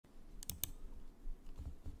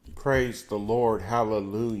Praise the Lord.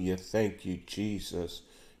 Hallelujah. Thank you, Jesus.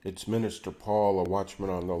 It's Minister Paul, a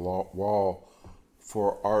watchman on the wall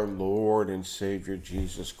for our Lord and Savior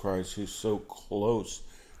Jesus Christ, who's so close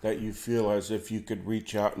that you feel as if you could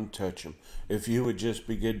reach out and touch him. If you would just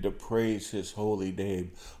begin to praise his holy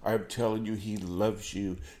name, I'm telling you, he loves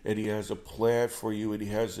you, and he has a plan for you, and he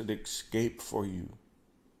has an escape for you.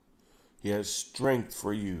 He has strength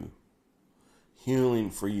for you, healing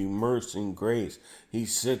for you, mercy and grace. He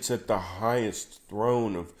sits at the highest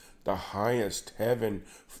throne of the highest heaven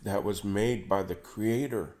that was made by the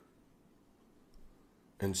Creator,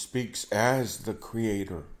 and speaks as the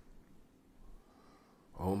Creator.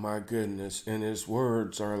 Oh my goodness, and his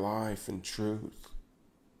words are life and truth.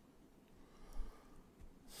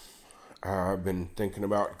 I've been thinking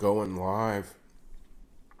about going live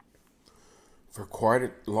for quite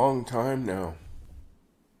a long time now.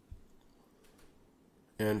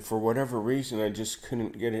 And for whatever reason, I just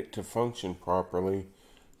couldn't get it to function properly,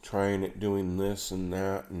 trying it, doing this and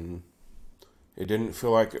that, and it didn't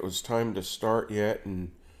feel like it was time to start yet,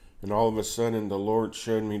 and all of a sudden the Lord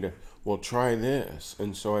showed me to, well, try this.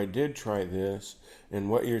 And so I did try this,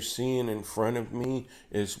 and what you're seeing in front of me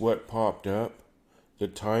is what popped up. The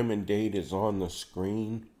time and date is on the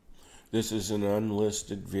screen. This is an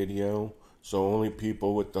unlisted video, so only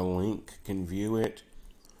people with the link can view it.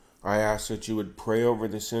 I ask that you would pray over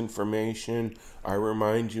this information. I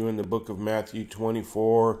remind you in the book of Matthew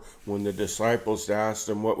 24, when the disciples asked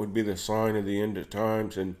him what would be the sign of the end of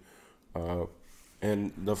times and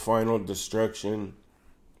the final destruction.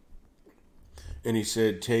 And he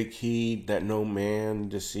said, take heed that no man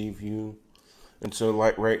deceive you. And so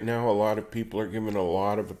like right now, a lot of people are giving a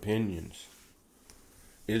lot of opinions.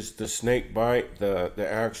 Is the snake bite the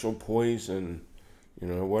actual poison? You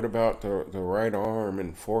know, what about the right arm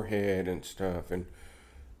and forehead and stuff? And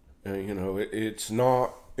you know, it's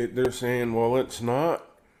not, they're saying, well, it's not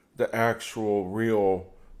the actual real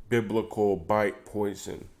biblical bite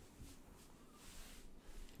poison.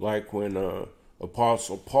 Like when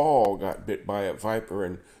Apostle Paul got bit by a viper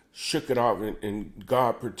and shook it off, and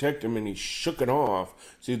God protected him and he shook it off.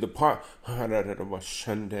 See, I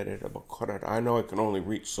know I can only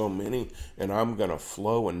reach so many, and I'm going to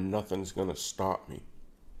flow and nothing's going to stop me.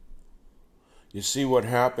 You see what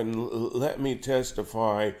happened? Let me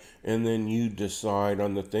testify, and then you decide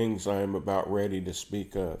on the things I am about ready to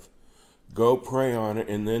speak of. Go pray on it,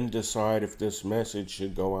 and then decide if this message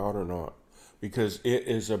should go out or not. Because it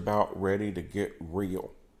is about ready to get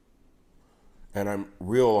real. And I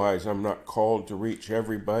realize I'm not called to reach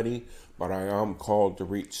everybody, but I am called to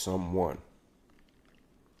reach someone.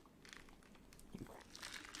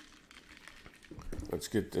 Let's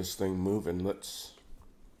get this thing moving.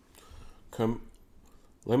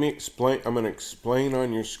 Let me explain. I'm going to explain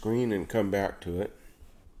on your screen and come back to it.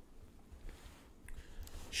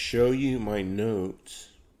 Show you my notes.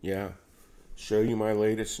 Yeah. Show you my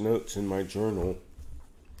latest notes in my journal.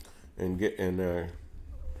 And we're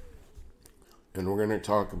going to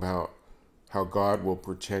talk about how God will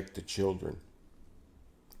protect the children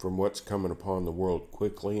from what's coming upon the world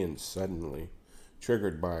quickly and suddenly,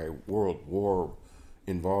 triggered by a world war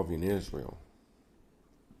involving Israel,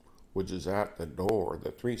 which is at the door.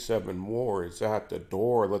 The 3-7 war is at the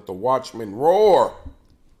door. Let the watchman roar.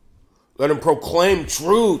 Let him proclaim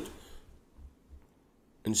truth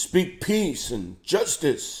and speak peace and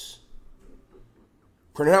justice.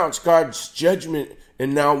 Pronounce God's judgment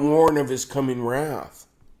and now warn of his coming wrath.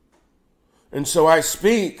 And so I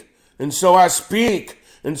speak, and so I speak,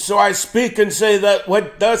 and so I speak and say that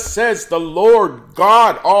what thus says the Lord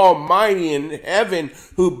God Almighty in heaven,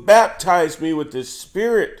 who baptized me with his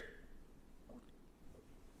Spirit.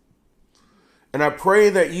 And I pray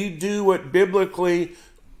that you do what biblically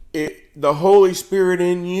the Holy Spirit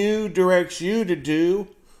in you directs you to do,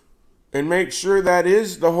 and make sure that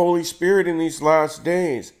is the Holy Spirit in these last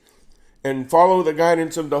days. And follow the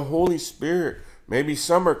guidance of the Holy Spirit. Maybe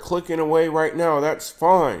some are clicking away right now. That's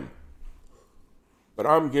fine. But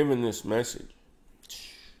I'm giving this message.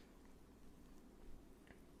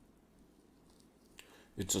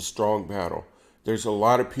 It's a strong battle. There's a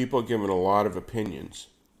lot of people giving a lot of opinions.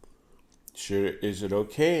 Is it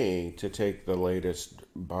okay to take the latest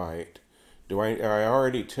bite? I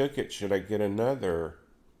already took it. Should I get another?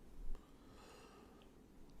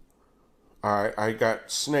 I got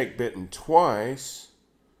snake bitten twice.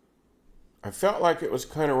 I felt like it was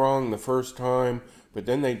kind of wrong the first time, but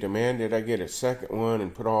then they demanded I get a second one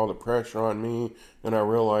and put all the pressure on me. And I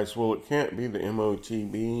realized, well, it can't be the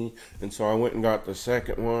MOTB. And so I went and got the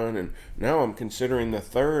second one. And now I'm considering the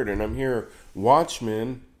third. And I'm here,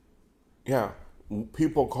 Watchman. Yeah,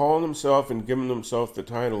 people calling themselves and giving themselves the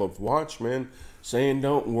title of Watchman, saying,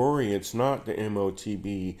 don't worry, it's not the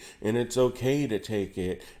MOTB, and it's okay to take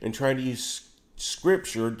it, and try to use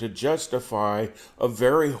Scripture to justify a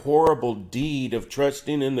very horrible deed of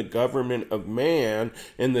trusting in the government of man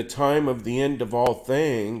in the time of the end of all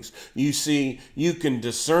things. You see, you can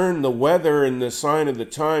discern the weather and the sign of the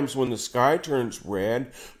times when the sky turns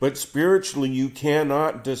red, but spiritually you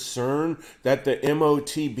cannot discern that the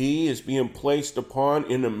MOTB is being placed upon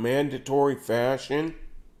in a mandatory fashion.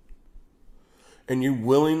 And you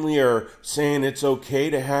willingly are saying it's okay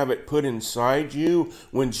to have it put inside you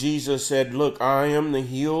when Jesus said, look, I am the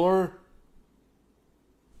healer.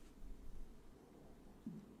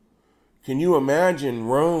 Can you imagine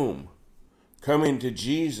Rome coming to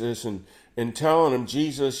Jesus and telling him,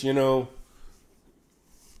 Jesus, you know,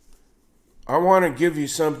 I want to give you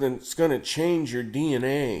something that's going to change your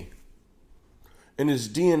DNA. And his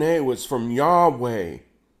DNA was from Yahweh,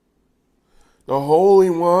 the Holy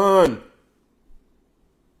One.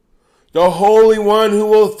 The Holy One who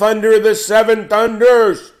will thunder the seven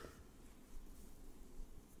thunders.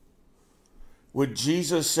 Would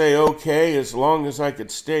Jesus say, okay, as long as I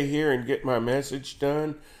could stay here and get my message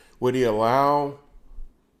done? Would he allow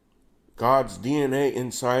God's DNA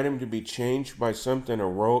inside him to be changed by something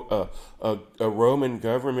a Roman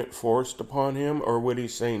government forced upon him? Or would he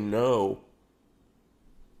say no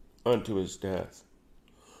unto his death?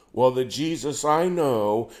 Well, the Jesus I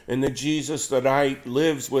know and the Jesus that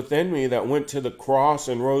lives within me, that went to the cross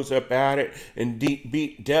and rose up at it and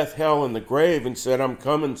beat death, hell, and the grave and said, I'm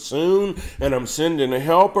coming soon and I'm sending a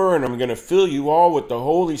helper and I'm going to fill you all with the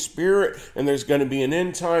Holy Spirit, and there's going to be an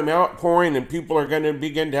end time outpouring and people are going to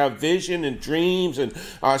begin to have vision and dreams, and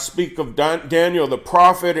I speak of Daniel the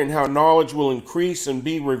prophet and how knowledge will increase and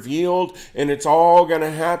be revealed, and it's all going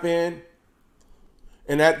to happen.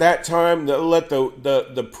 And at that time, let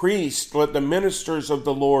the priest, let the ministers of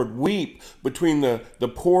the Lord weep between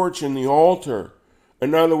the porch and the altar.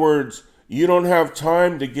 In other words, you don't have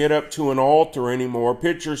time to get up to an altar anymore.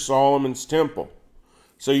 Picture Solomon's temple.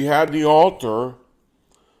 So you had the altar,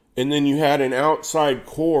 and then you had an outside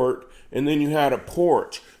court, and then you had a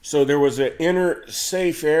porch. So there was an inner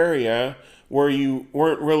safe area where you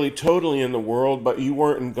weren't really totally in the world, but you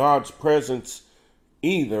weren't in God's presence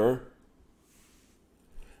either.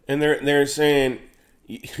 And they're saying,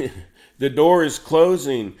 the door is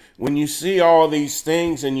closing. When you see all these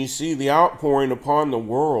things and you see the outpouring upon the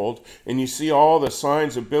world and you see all the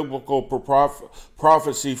signs of biblical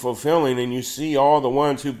prophecy fulfilling and you see all the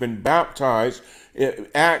ones who've been baptized,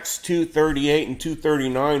 Acts 2:38 and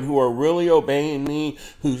 2:39, who are really obeying me,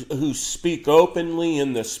 who speak openly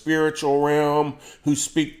in the spiritual realm, who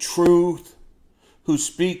speak truth, who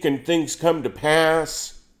speak and things come to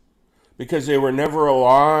pass, because they were never a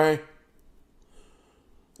lie.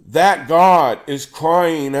 That God is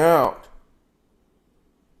crying out.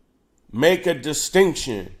 Make a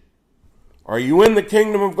distinction. Are you in the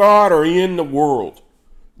kingdom of God or are you in the world?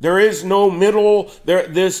 There is no middle.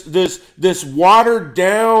 This watered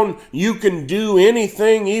down, you can do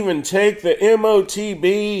anything, even take the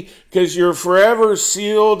MOTB because you're forever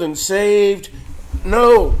sealed and saved.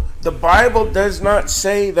 No. The Bible does not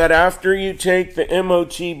say that after you take the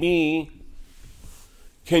MOTB,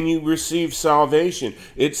 can you receive salvation.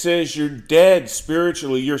 It says you're dead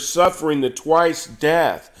spiritually. You're suffering the twice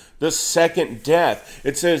death, the second death.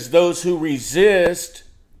 It says those who resist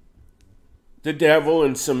the devil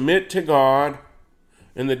and submit to God,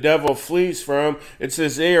 and the devil flees from, it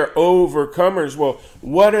says they are overcomers. Well,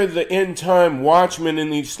 what are the end time watchmen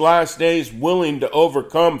in these last days willing to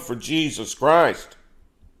overcome for Jesus Christ?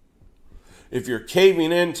 If you're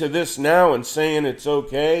caving into this now and saying it's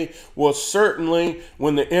okay, well, certainly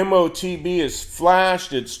when the MOTB is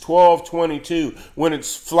flashed, it's 12:22. When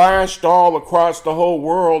it's flashed all across the whole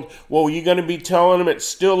world, well, you're going to be telling them it's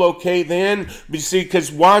still okay then? You see,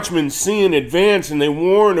 because watchmen see in advance and they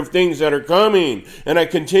warn of things that are coming. And I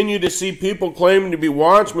continue to see people claiming to be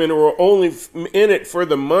watchmen who are only in it for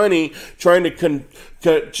the money, trying to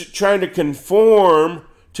conform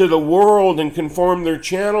to the world and conform their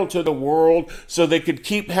channel to the world so they could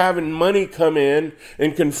keep having money come in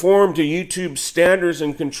and conform to YouTube standards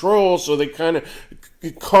and controls, so they kind of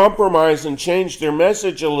compromise and change their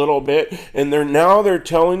message a little bit, and they're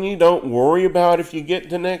telling you don't worry about if you get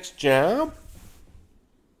the next jab.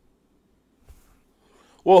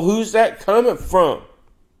 Well, who's that coming from?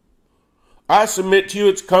 I submit to you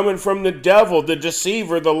it's coming from the devil, the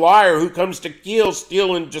deceiver, the liar who comes to kill,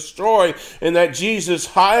 steal, and destroy, and that Jesus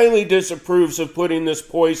highly disapproves of putting this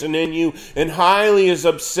poison in you and highly is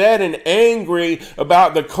upset and angry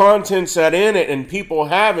about the contents that in it, and people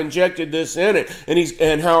have injected this in it,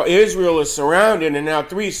 and how Israel is surrounded, and how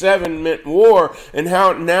 3-7 meant war, and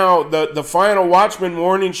how now the final Watchman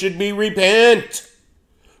warning should be repent.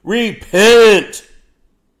 Repent.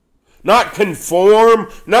 Not conform,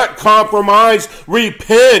 not compromise,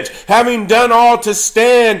 repent, having done all to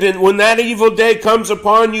stand, and when that evil day comes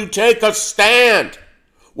upon you, take a stand.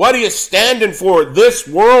 What are you standing for? This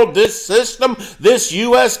world, this system, this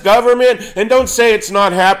U.S. government? And don't say it's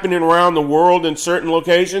not happening around the world in certain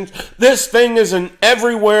locations. This thing isn't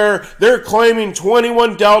everywhere. They're claiming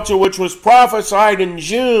 21 Delta, which was prophesied in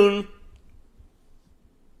June,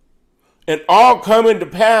 and all coming to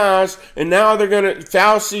pass, and now they're going to,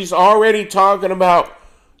 Fauci's already talking about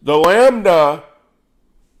the Lambda.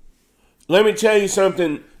 Let me tell you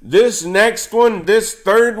something. This next one, this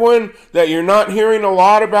third one that you're not hearing a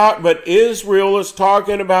lot about, but Israel is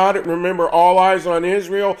talking about it. Remember, all eyes on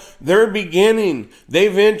Israel. They're beginning.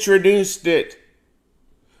 They've introduced it.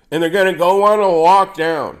 And they're going to go on a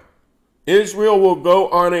lockdown. Israel will go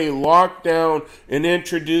on a lockdown and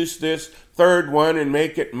introduce this third one and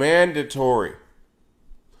make it mandatory.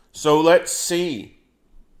 So let's see.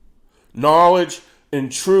 Knowledge and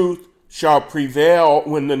truth shall prevail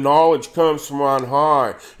when the knowledge comes from on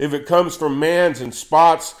high. If it comes from man's and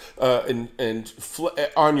spots on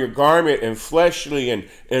your garment and fleshly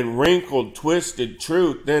and wrinkled, twisted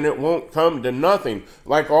truth, then it won't come to nothing.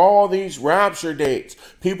 Like all these rapture dates.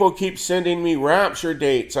 People keep sending me rapture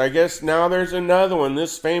dates. I guess now there's another one.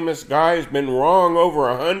 This famous guy has been wrong over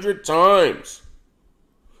 100 times.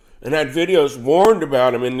 And that video's warned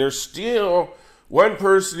about him, and there's still... One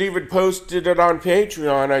person even posted it on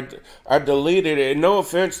Patreon. I deleted it. No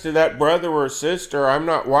offense to that brother or sister. I'm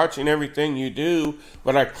not watching everything you do.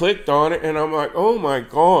 But I clicked on it and I'm like, oh my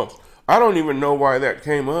gosh. I don't even know why that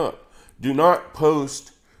came up. Do not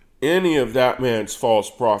post any of that man's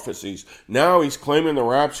false prophecies. Now he's claiming the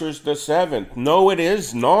rapture's the 7th. No, it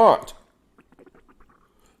is not.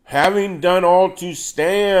 Having done all to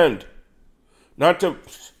stand. Not to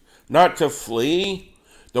flee.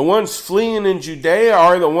 The ones fleeing in Judea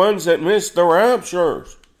are the ones that missed the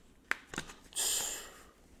raptures.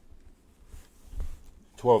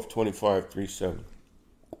 12:25:3:7.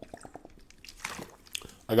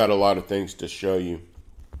 I got a lot of things to show you.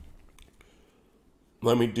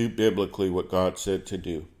 Let me do biblically what God said to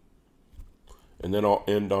do. And then I'll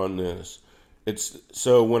end on this.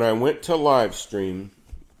 So when I went to live stream,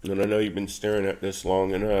 and I know you've been staring at this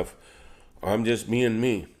long enough, I'm just being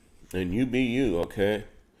me. And you be you, okay?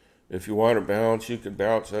 If you want to bounce, you can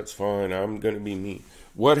bounce. That's fine. I'm going to be me.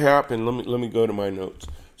 What happened? Let me go to my notes.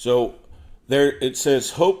 So there it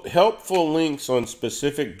says helpful links on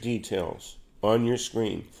specific details on your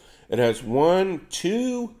screen. It has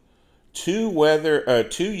two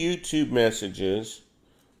YouTube messages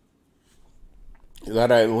that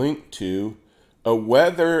I linked to, a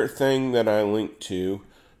weather thing that I linked to,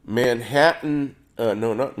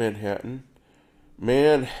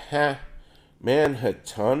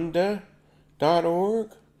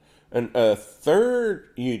 Manhattanda.org, and a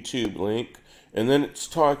third YouTube link, and then it's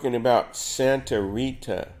talking about Santa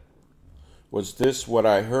Rita. Was this what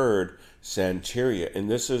I heard? Santeria, and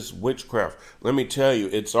this is witchcraft. Let me tell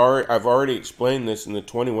you, I've already explained this in the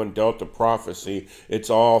 21 Delta prophecy.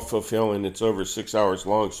 It's all fulfilling. It's over 6 hours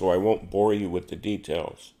long, so I won't bore you with the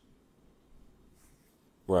details,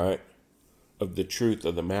 right, of the truth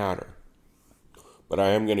of the matter. But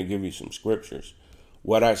I am going to give you some scriptures.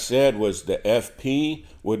 What I said was the FP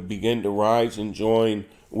would begin to rise and join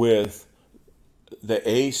with the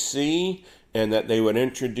AC, and that they would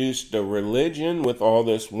introduce the religion with all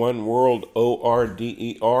this one world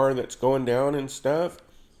ORDER that's going down and stuff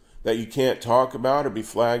that you can't talk about or be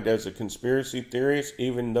flagged as a conspiracy theorist,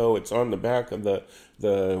 even though it's on the back of the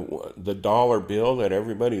dollar bill that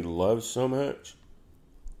everybody loves so much.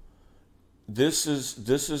 This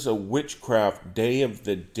is a witchcraft, Day of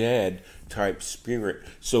the Dead type spirit.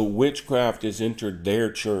 So witchcraft has entered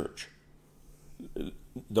their church.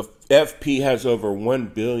 The FP has over 1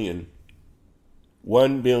 billion.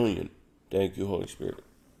 1 billion. Thank you, Holy Spirit.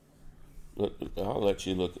 I'll let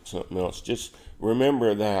you look at something else. Just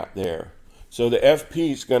remember that there. So the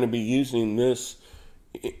FP is going to be using this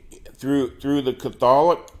through the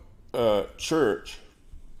Catholic Church.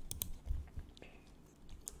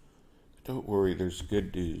 Don't worry, there's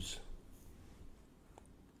good news.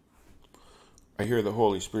 I hear the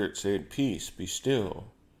Holy Spirit saying, peace, be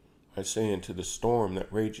still. I say into the storm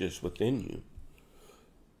that rages within you.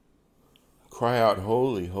 Cry out,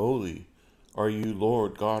 holy, holy are you,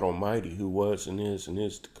 Lord God Almighty, who was and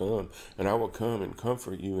is to come, and I will come and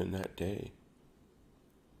comfort you in that day.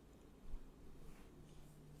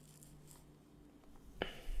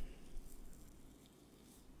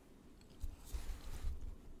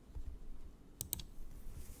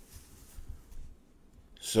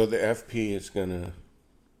 So the FP is going to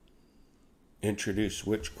introduce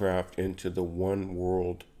witchcraft into the one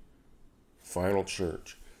world final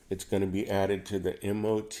church. It's going to be added to the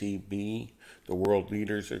MOTB. The world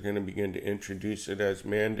leaders are going to begin to introduce it as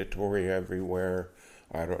mandatory everywhere.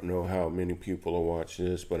 I don't know how many people will watch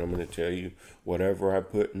this, but I'm going to tell you, whatever I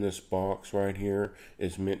put in this box right here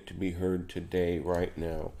is meant to be heard today, right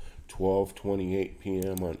now. 12:28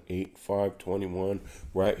 p.m. on 8/5/21,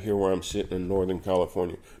 right here where I'm sitting in Northern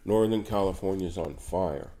California. Northern California is on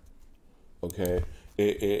fire. Okay?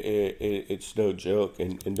 It's no joke.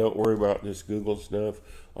 And don't worry about this Google stuff.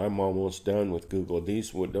 I'm almost done with Google.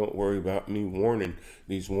 Don't worry about me warning.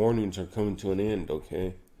 These warnings are coming to an end,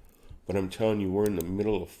 okay? But I'm telling you, we're in the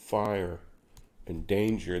middle of fire and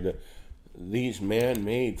danger. These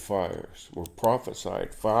man-made fires were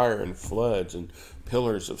prophesied. Fire and floods and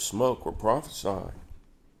pillars of smoke were prophesied.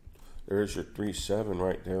 There's your 3:7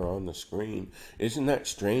 right there on the screen. Isn't that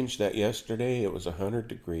strange that yesterday it was 100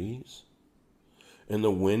 degrees? And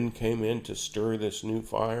the wind came in to stir this new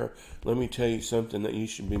fire? Let me tell you something that you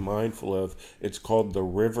should be mindful of. It's called the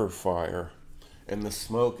river fire. And the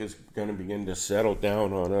smoke is going to begin to settle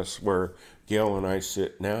down on us where Gail and I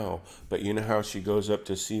sit now. But you know how she goes up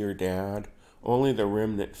to see her dad? Only the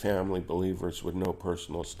remnant family believers would know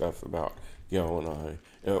personal stuff about Gail and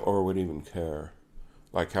I, or would even care.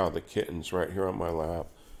 Like how the kittens right here on my lap.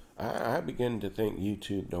 I begin to think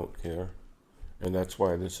YouTube don't care. And that's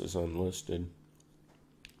why this is unlisted.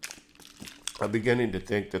 I'm beginning to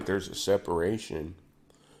think that there's a separation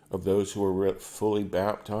of those who are fully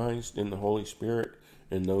baptized in the Holy Spirit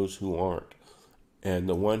and those who aren't. And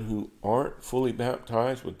the one who aren't fully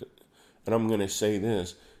baptized and I'm going to say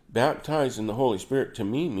this, baptized in the Holy Spirit to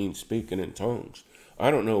me means speaking in tongues.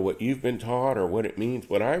 I don't know what you've been taught or what it means.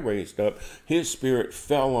 When I raised up, His Spirit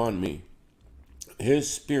fell on me.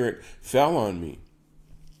 His Spirit fell on me.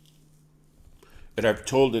 And I've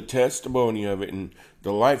told the testimony of it and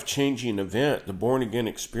the life-changing event, the born-again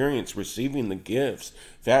experience, receiving the gifts,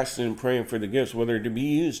 fasting and praying for the gifts, whether to be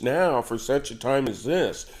used now for such a time as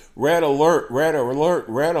this. Red alert, red alert,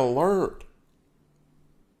 red alert.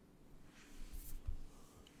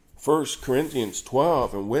 1 Corinthians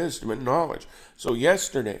 12 and wisdom and knowledge. So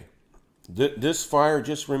yesterday, this fire,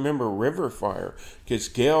 just remember river fire, because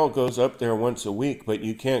Gail goes up there once a week, but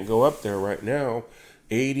you can't go up there right now.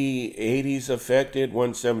 80's affected,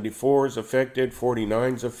 174's affected,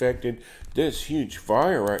 49's affected. This huge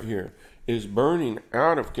fire right here is burning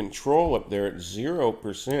out of control up there at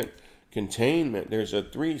 0% containment. There's a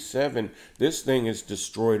 3.7. This thing has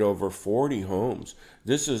destroyed over 40 homes.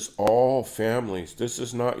 This is all families. This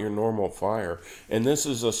is not your normal fire. And this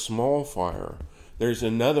is a small fire. There's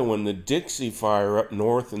another one, the Dixie fire up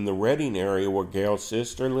north in the Redding area where Gail's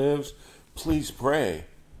sister lives. Please pray.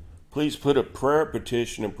 Please put a prayer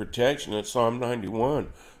petition of protection at Psalm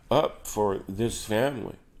 91 up for this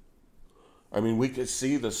family. I mean, we could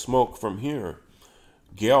see the smoke from here.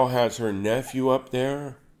 Gail has her nephew up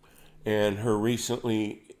there and her recent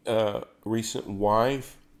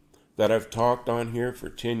wife that I've talked on here for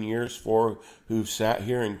 10 years for, who sat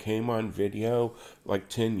here and came on video like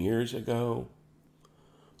 10 years ago.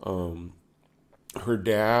 Her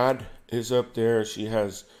dad is up there. She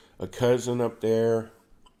has a cousin up there.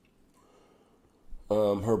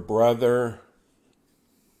 Her brother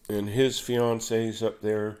and his fiance's up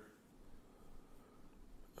there.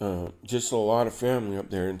 Just a lot of family up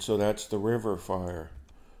there. And so that's the river fire.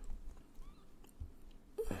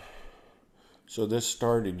 So this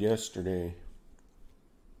started yesterday.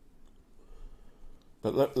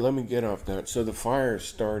 But let me get off that. So the fire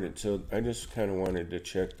started. So I just kind of wanted to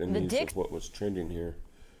check the news of what was trending here.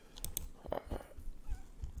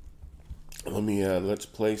 Let's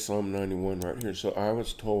play Psalm 91 right here. So I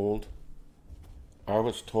was told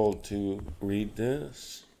to read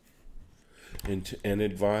this and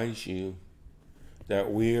advise you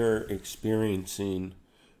that we are experiencing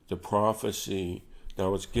the prophecy that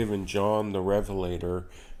was given John the Revelator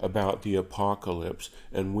about the apocalypse,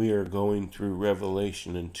 and we are going through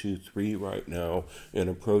Revelation in 2:3 right now and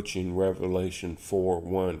approaching Revelation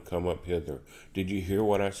 4:1. Come up hither. Did you hear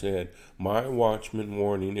what I said? My Watchman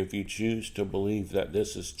warning, if you choose to believe that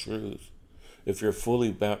this is truth, If you're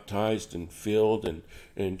fully baptized and filled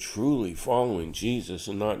and truly following Jesus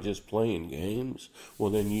and not just playing games,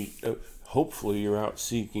 well then you hopefully you're out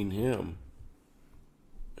seeking him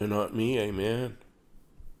and not me, amen.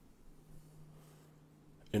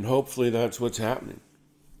 And hopefully that's what's happening.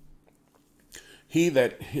 He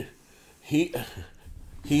that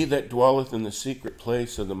dwelleth in the secret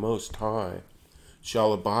place of the Most High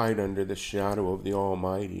shall abide under the shadow of the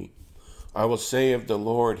Almighty. I will say of the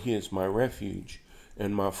Lord, he is my refuge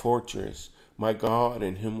and my fortress, my God,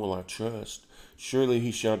 in him will I trust. Surely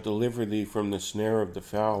he shall deliver thee from the snare of the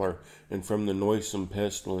fowler and from the noisome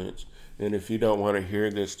pestilence. And if you don't want to hear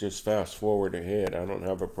this, just fast forward ahead. I don't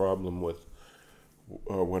have a problem with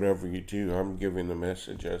whatever you do. I'm giving the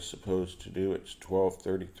message as supposed to do. It's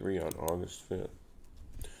 12:33 on August 5th.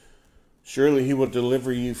 Surely he will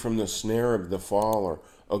deliver you from the snare of the fowler.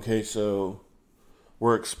 Okay, so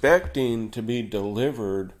we're expecting to be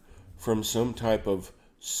delivered from some type of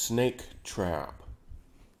snake trap.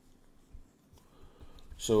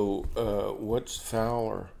 So what's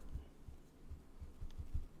fowler?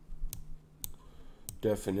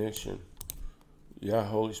 Definition. Yeah,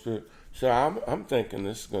 Holy Spirit. So I'm thinking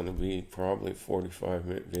this is going to be probably a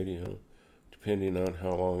 45-minute video, depending on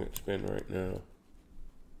how long it's been right now.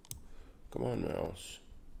 Come on, mouse.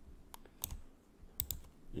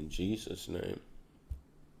 In Jesus' name.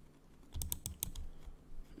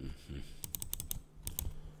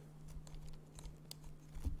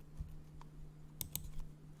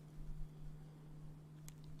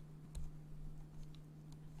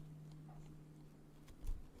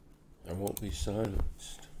 I won't be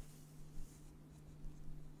silenced.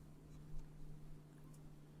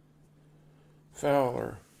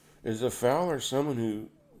 Fowler. Is a fowler someone who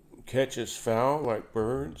catches fowl like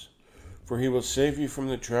birds? For he will save you from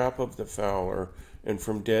the trap of the fowler and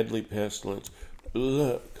from deadly pestilence.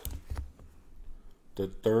 Look. The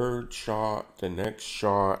third shot, the next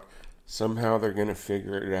shot, somehow they're going to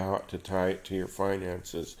figure it out to tie it to your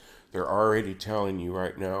finances. They're already telling you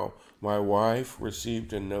right now. My wife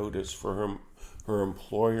received a notice for her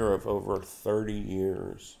employer of over 30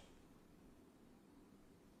 years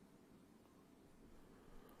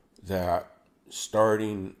that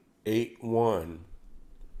starting 8/1,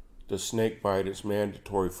 the snake bite is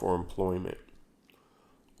mandatory for employment,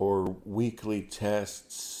 or weekly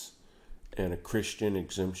tests and a Christian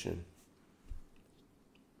exemption.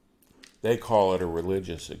 They call it a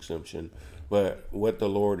religious exemption, but what the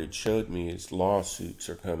Lord had showed me is lawsuits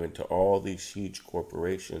are coming to all these huge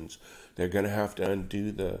corporations. They're going to have to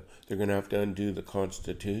undo the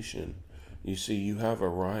Constitution. You see, you have a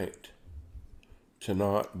right to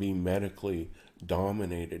not be medically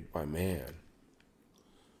dominated by man,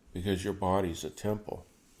 because your body's a temple.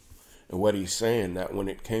 And what he's saying, that when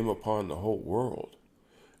it came upon the whole world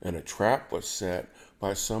and a trap was set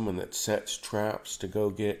by someone that sets traps to go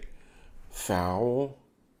get foul.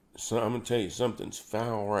 So I'm going to tell you something's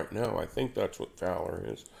foul right now. I think that's what fowler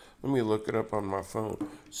is. Let me look it up on my phone.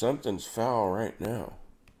 Something's foul right now.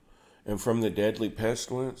 And from the deadly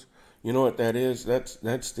pestilence, you know what that is?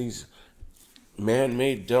 That's these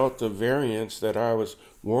man-made Delta variants that I was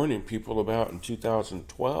warning people about in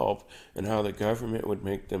 2012, and how the government would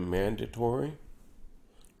make them mandatory.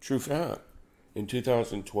 True fact. In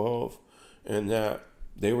 2012, and that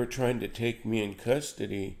they were trying to take me in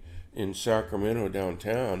custody in Sacramento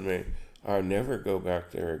downtown. Man, I'll never go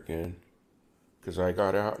back there again, because I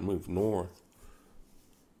got out and moved north.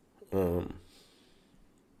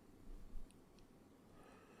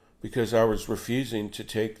 Because I was refusing to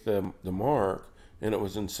take the mark, and it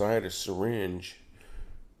was inside a syringe,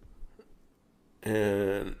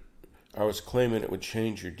 and I was claiming it would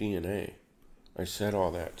change your DNA. I said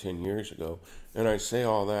all that 10 years ago, and I say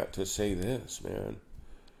all that to say this, man.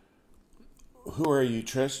 Who are you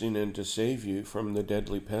trusting in to save you from the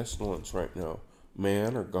deadly pestilence right now?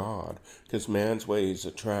 Man or God? Because man's way is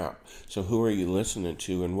a trap. So who are you listening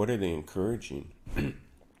to, and what are they encouraging?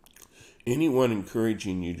 Anyone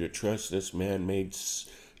encouraging you to trust this man-made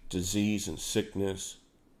disease and sickness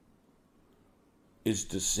is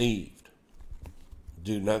deceived.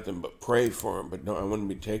 Do nothing but pray for them, but no, I wouldn't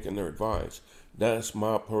be taking their advice. That's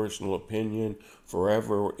my personal opinion.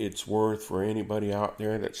 Forever it's worth for anybody out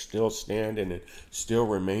there that's still standing and still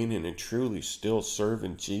remaining and truly still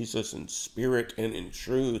serving Jesus in spirit and in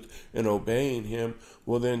truth and obeying him.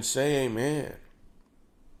 Well, then say amen.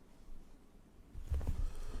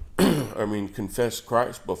 I mean, confess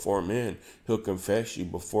Christ before men. He'll confess you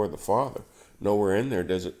before the Father. Nowhere in there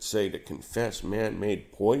does it say to confess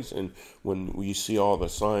man-made poison when you see all the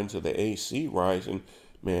signs of the AC rising.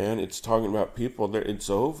 Man, it's talking about people that it's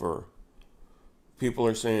over. People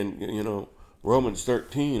are saying, you know, Romans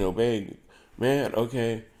 13, obey. Man,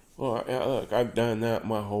 okay. Well, look, I've done that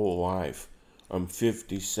my whole life. I'm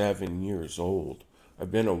 57 years old.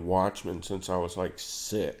 I've been a watchman since I was like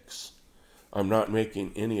 6. I'm not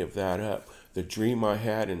making any of that up. The dream I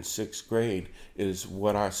had in 6th grade is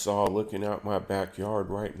what I saw looking out my backyard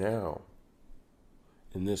right now.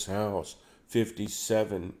 In this house,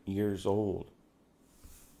 57 years old.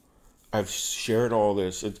 I've shared all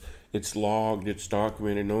this. It's logged, it's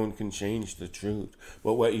documented, no one can change the truth.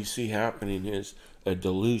 But what you see happening is a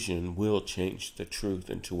delusion will change the truth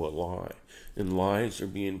into a lie. And lies are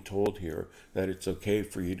being told here that it's okay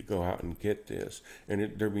for you to go out and get this.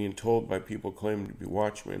 And they're being told by people claiming to be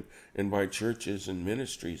watchmen and by churches and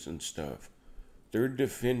ministries and stuff. They're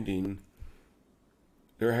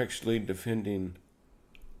actually defending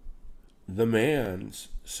the man's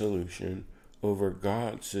solution over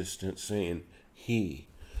God's system, saying he.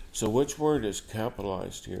 So which word is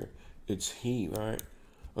capitalized here? It's he, right?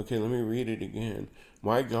 Okay, let me read it again.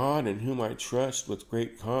 My God, in whom I trust with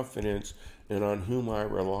great confidence and on whom I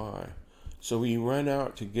rely. So when you run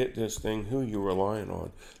out to get this thing, who are you relying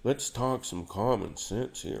on? Let's talk some common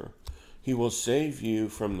sense here. He will save you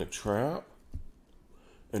from the trap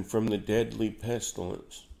and from the deadly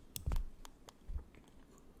pestilence.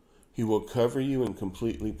 He will cover you and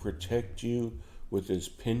completely protect you with his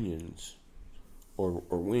pinions or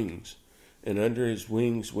wings. And under his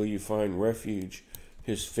wings will you find refuge.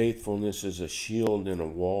 His faithfulness is a shield and a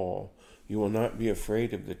wall. You will not be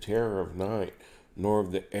afraid of the terror of night, nor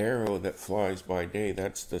of the arrow that flies by day.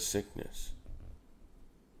 That's the sickness.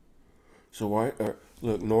 So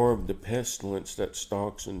look, nor of the pestilence that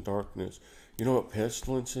stalks in darkness. You know what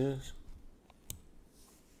pestilence is?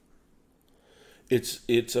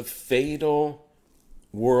 It's a fatal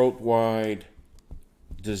worldwide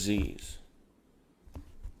disease.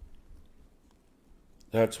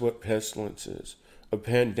 That's what pestilence is. A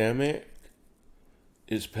pandemic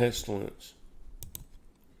is pestilence.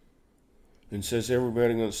 And says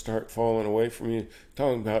everybody going to start falling away from you.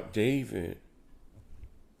 Talking about David.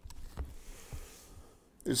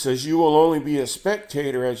 It says, you will only be a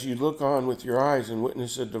spectator as you look on with your eyes and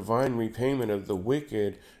witness a divine repayment of the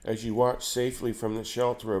wicked as you watch safely from the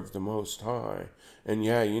shelter of the Most High. And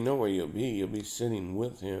yeah, you know where you'll be. You'll be sitting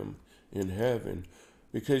with him in heaven.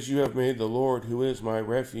 Because you have made the Lord, who is my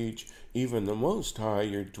refuge, even the Most High,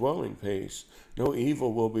 your dwelling place. No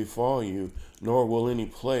evil will befall you, nor will any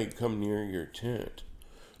plague come near your tent.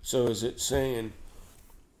 So is it saying,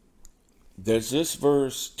 does this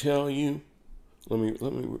verse tell you, let me,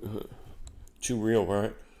 too real,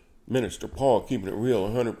 right? Minister Paul, keeping it real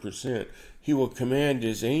 100%. He will command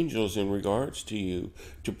his angels in regards to you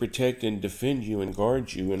to protect and defend you and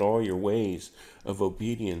guard you in all your ways of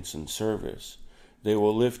obedience and service. They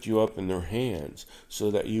will lift you up in their hands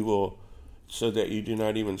so that you do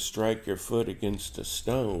not even strike your foot against a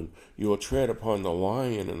stone. You will tread upon the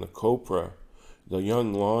lion and the cobra, the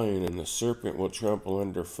young lion and the serpent will trample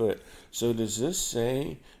underfoot. So does this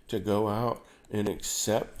say to go out and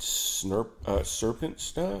accept serpent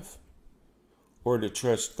stuff? Or to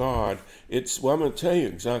trust God? Well, I'm going to tell you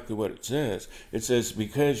exactly what it says. It says,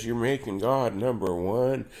 because you're making God number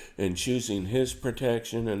one and choosing his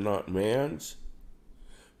protection and not man's,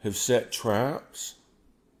 have set traps.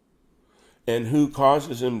 And who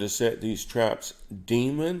causes him to set these traps?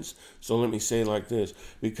 Demons. So let me say it like this.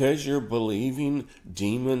 Because you're believing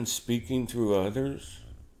demons speaking through others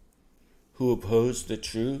who oppose the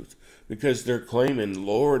truth, because they're claiming,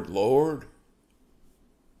 Lord, Lord,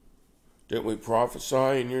 didn't we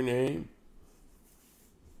prophesy in your name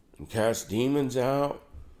and cast demons out?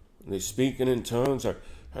 Are they speaking in tongues?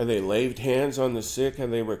 Have they laid hands on the sick? Have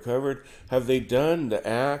they recovered? Have they done the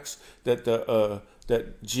acts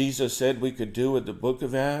that Jesus said we could do with the book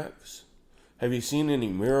of Acts? Have you seen any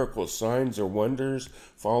miracles, signs, or wonders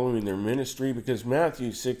following their ministry? Because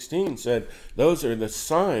Matthew 16 said those are the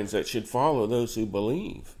signs that should follow those who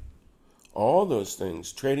believe. All those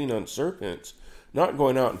things, trading on serpents, not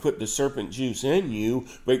going out and put the serpent juice in you,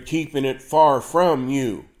 but keeping it far from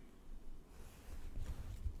you.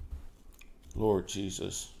 Lord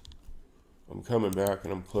Jesus, I'm coming back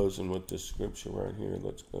and I'm closing with this scripture right here.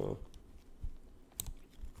 Let's go.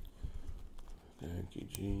 Thank you,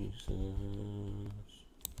 Jesus.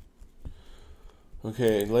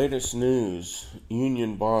 Okay, latest news.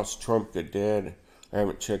 Union boss Trump got dead. I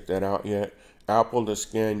haven't checked that out yet. Apple to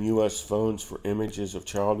scan U.S. phones for images of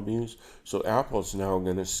child abuse. So Apple's now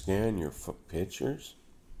going to scan your pictures.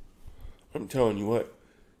 I'm telling you what,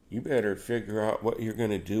 you better figure out what you're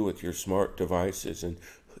going to do with your smart devices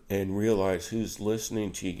and realize who's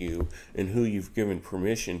listening to you and who you've given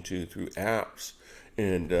permission to through apps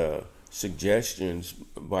and suggestions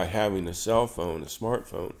by having a cell phone, a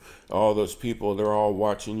smartphone. All those people, they're all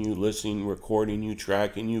watching you, listening, recording you,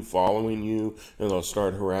 tracking you, following you, and they'll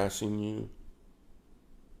start harassing you.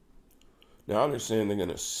 Now they're saying they're going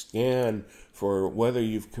to scan for whether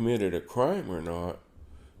you've committed a crime or not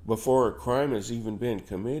before a crime has even been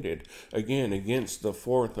committed, again, against the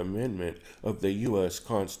Fourth Amendment of the U.S.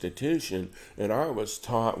 Constitution. And I was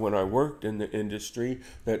taught when I worked in the industry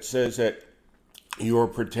that says that you are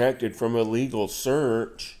protected from illegal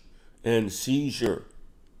search and seizure.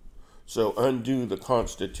 So undo the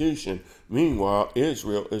Constitution. Meanwhile,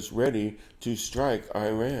 Israel is ready to strike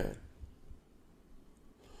Iran.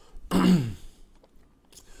 I'm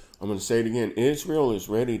going to say it again. Israel is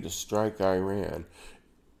ready to strike Iran.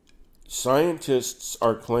 Scientists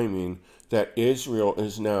are claiming that Israel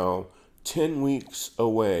is now 10 weeks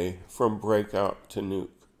away from breakout to nuke.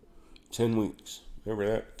 10 weeks. Remember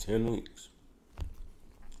that? 10 weeks.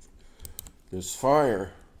 This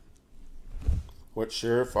fire. What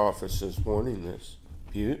sheriff office is warning this?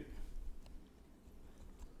 Butte?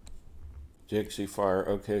 Dixie Fire.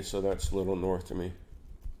 Okay, so that's a little north of me.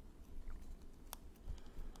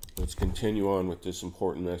 Let's continue on with this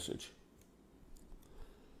important message.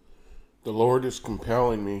 The Lord is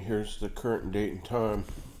compelling me. Here's the current date and time.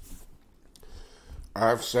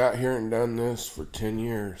 I've sat here and done this for 10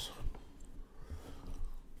 years.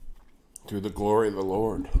 Through the glory of the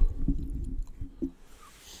Lord.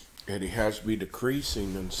 And He has me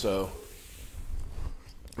decreasing, and so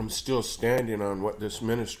I'm still standing on what this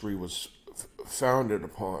ministry was founded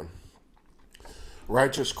upon.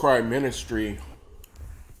 Righteous Cry Ministry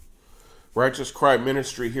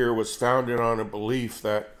here was founded on a belief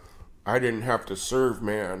that I didn't have to serve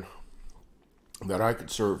man, that I could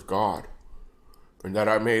serve God, and that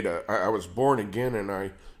I was born again and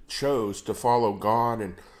I chose to follow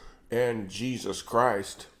God and Jesus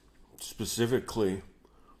Christ, specifically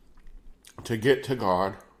to get to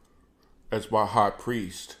God as my high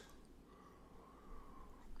priest,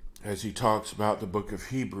 as he talks about the book of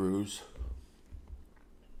Hebrews.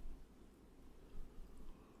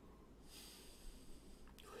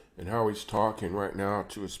 And how he's talking right now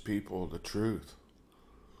to his people, the truth.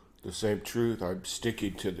 The same truth. I'm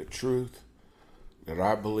sticking to the truth that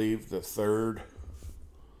I believe the third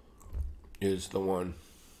is the one.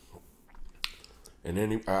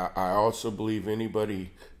 And I also believe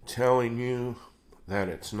anybody telling you that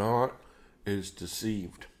it's not is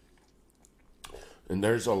deceived. And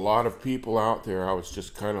there's a lot of people out there. I was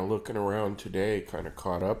just kind of looking around today, kind of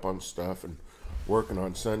caught up on stuff and working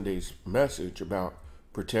on Sunday's message about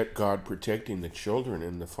God protecting the children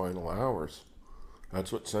in the final hours.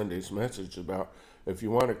 That's what Sunday's message is about. If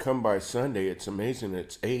you want to come by Sunday, it's amazing.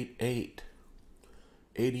 It's 88.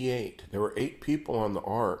 There were 8 people on the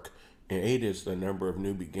ark, and 8 is the number of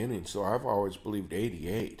new beginnings. So I've always believed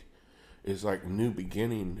 88 is like new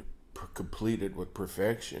beginning completed with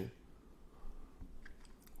perfection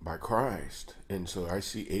by Christ. And so I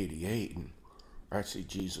see 88, and I see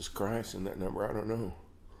Jesus Christ in that number. I don't know.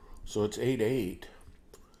 So it's 88.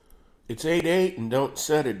 It's 88, and don't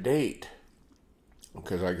set a date,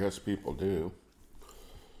 because I guess people do.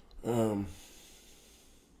 I'm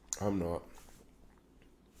not.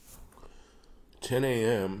 10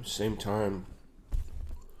 a.m., same time.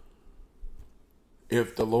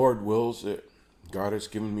 If the Lord wills it, God has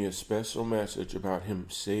given me a special message about Him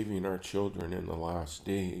saving our children in the last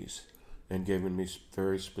days, and given me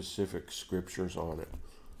very specific scriptures on it.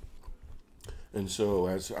 And so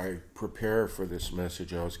as I prepare for this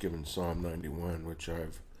message, I was given Psalm 91, which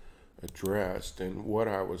I've addressed. And what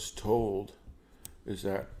I was told is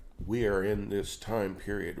that we are in this time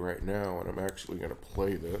period right now, and I'm actually going to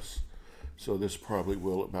play this. So this probably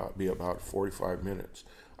will be about 45 minutes.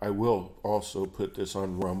 I will also put this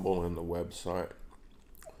on Rumble and the website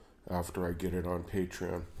after I get it on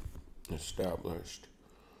Patreon established.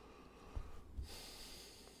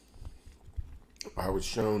 I was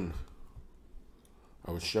shown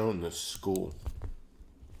this school,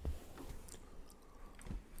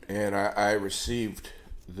 and I received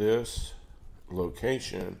this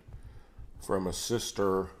location from a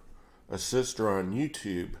sister on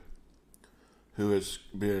YouTube who has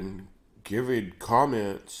been giving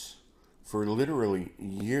comments for literally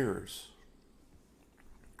years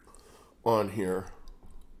on here,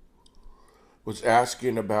 was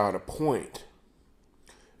asking about a point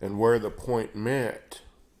and where the point met.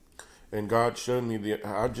 And God showed me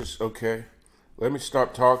okay, let me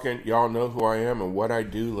stop talking. Y'all know who I am and what I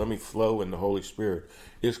do. Let me flow in the Holy Spirit.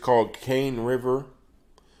 It's called Cane River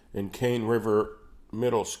and Cane River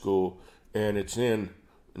Middle School, and it's in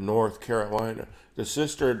North Carolina. The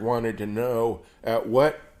sister had wanted to know at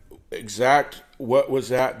what what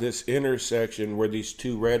was at this intersection where these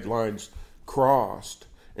two red lines crossed.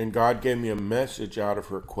 And God gave me a message out of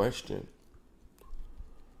her question.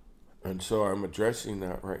 And so I'm addressing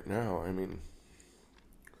that right now. I mean,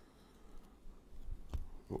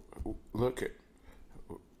 look at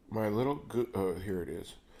my little, here it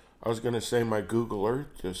is. I was going to say my Google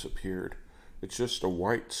Earth disappeared. It's just a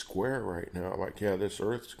white square right now. Like, yeah, this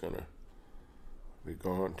Earth's going to be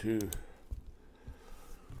gone too.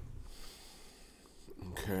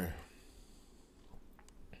 Okay.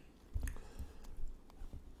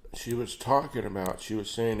 She was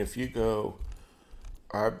saying if you go,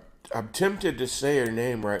 I'm tempted to say her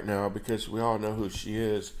name right now because we all know who she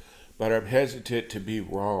is, but I'm hesitant to be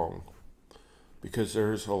wrong because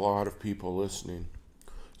there's a lot of people listening.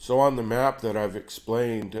 So on the map that I've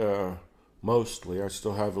explained mostly, I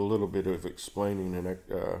still have a little bit of explaining and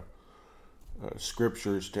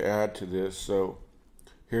scriptures to add to this. So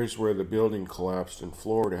here's where the building collapsed in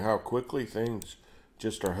Florida, how quickly things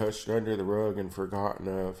just are hushed under the rug and forgotten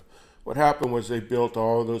of. What happened was they built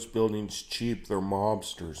all of those buildings cheap. They're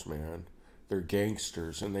mobsters, man. They're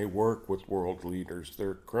gangsters, and they work with world leaders.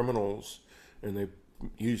 They're criminals, and they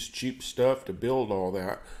use cheap stuff to build all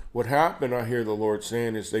that. What happened, I hear the Lord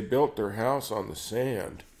saying, is they built their house on the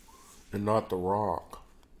sand and not the rock.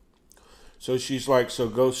 So she's like, so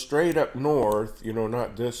go straight up north,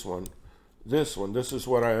 not this one. This is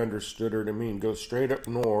what I understood her to mean. Go straight up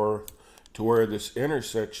north to where this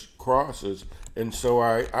intersection crosses. And so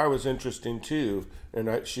I was interested too.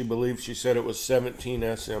 And she said it was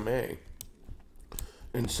 17 SMA.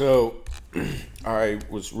 And so I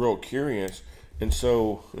was real curious. And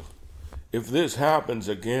so if this happens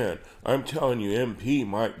again, I'm telling you, MP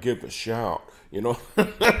might give a shout.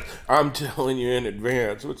 I'm telling you in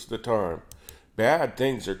advance. What's the time? Bad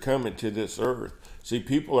things are coming to this earth. See,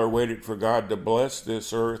 people are waiting for God to bless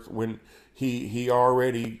this earth when he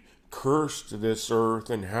already cursed this earth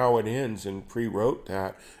and how it ends and pre-wrote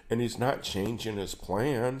that. And he's not changing his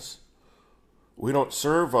plans. We don't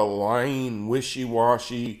serve a lying,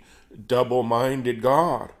 wishy-washy, double-minded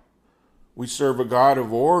God. We serve a God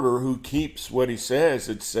of order who keeps what he says.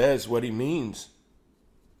 It says what he means.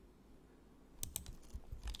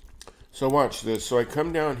 So watch this. So I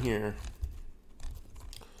come down here.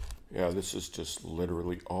 Yeah, this is just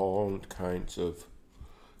literally all kinds of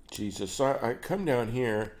Jesus. So I come down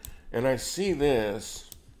here and I see this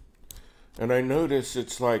and I notice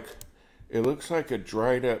it looks like a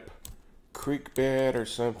dried up creek bed or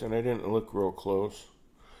something. I didn't look real close.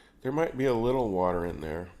 There might be a little water in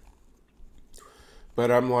there. But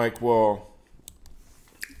I'm like, well,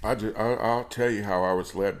 I'll tell you how I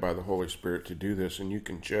was led by the Holy Spirit to do this, and you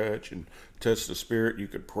can judge and test the Spirit. You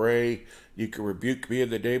could pray. You could rebuke me in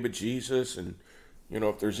the name of Jesus, and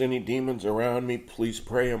if there's any demons around me, please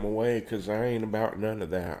pray them away, because I ain't about none of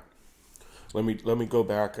that. Let me go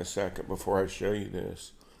back a second before I show you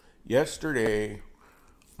this. Yesterday,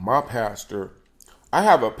 my pastor, I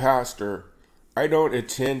have a pastor. I don't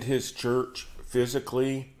attend his church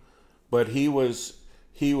physically, but he was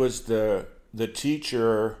the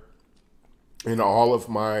teacher in all of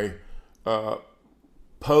my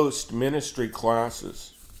post-ministry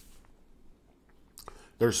classes.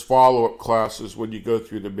 There's follow-up classes when you go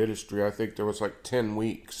through the ministry. I think there was 10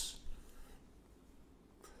 weeks.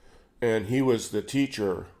 And he was the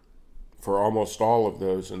teacher for almost all of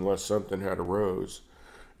those unless something had arose.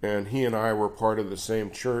 And he and I were part of the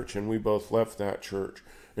same church, and we both left that church.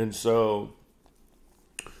 And so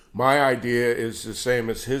my idea is the same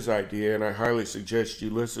as his idea, and I highly suggest you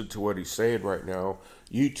listen to what he's saying right now.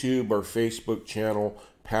 YouTube or Facebook channel,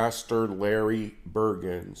 Pastor Larry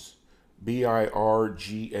Bergens,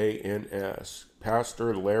 Birgans,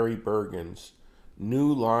 Pastor Larry Bergens,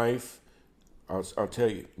 New Life, I'll tell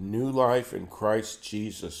you, New Life in Christ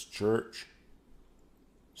Jesus Church,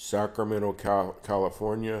 Sacramento,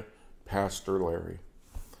 California, Pastor Larry.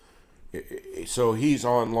 So he's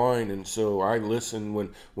online, and so I listen.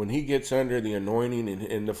 When he gets under the anointing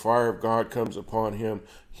and the fire of God comes upon him,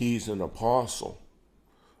 he's an apostle.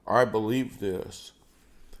 I believe this.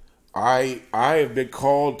 I have been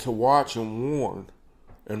called to watch and warn,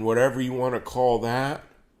 and whatever you want to call that,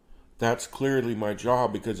 that's clearly my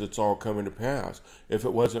job, because it's all coming to pass. If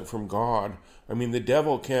it wasn't from God, the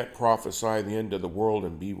devil can't prophesy the end of the world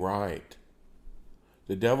and be right.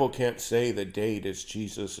 The devil can't say the date as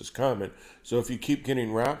Jesus is coming. So if you keep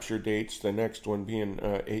getting rapture dates, the next one being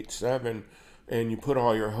 8/7, and you put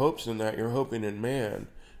all your hopes in that, you're hoping in man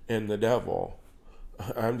and the devil.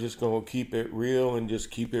 I'm just going to keep it real and just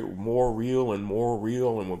keep it more real and more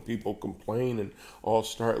real. And when people complain and all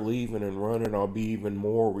start leaving and running, I'll be even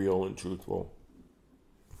more real and truthful.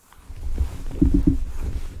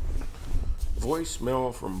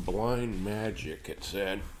 Voicemail from Blind Magic, it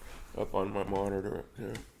said, up on my monitor up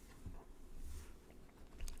there.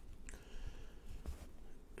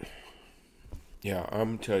 Yeah,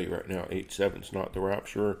 I'm telling you right now, 8-7's not the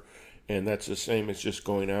rapture, and that's the same as just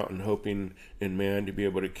going out and hoping in man to be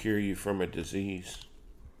able to cure you from a disease,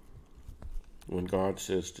 when God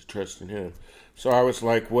says to trust in him. So I was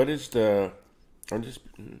like, I'm just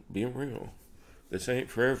being real. This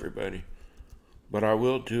ain't for everybody. But I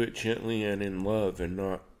will do it gently and in love and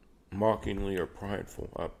not mockingly or prideful.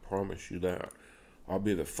 I promise you that. I'll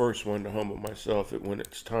be the first one to humble myself. When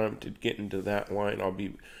it's time to get into that line,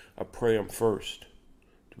 I pray I'm first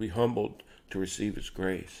to be humbled to receive his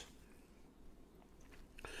grace.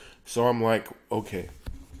 So I'm like, okay,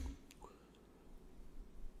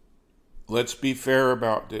 let's be fair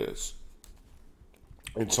about this.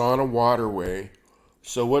 It's on a waterway.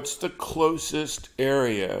 So what's the closest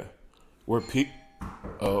area where people...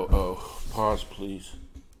 pause please.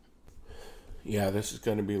 Yeah, this is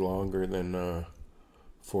going to be longer than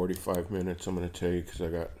 45 minutes, I'm going to tell you, because I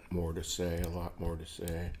got more to say, a lot more to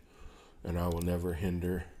say. And I will never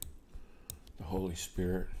hinder the Holy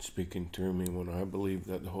Spirit speaking through me. When I believe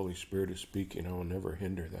that the Holy Spirit is speaking, I will never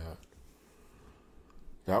hinder that.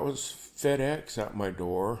 That was FedEx at my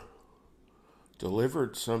door.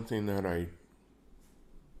 Delivered something that I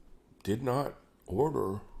did not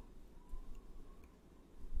order.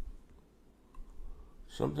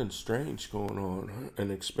 Something strange going on.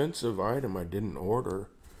 An expensive item I didn't order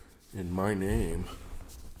in my name.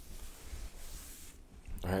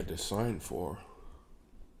 I had to sign for.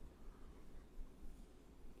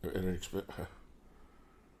 But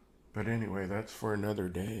anyway, that's for another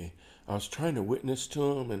day. I was trying to witness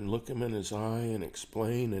to him and look him in his eye and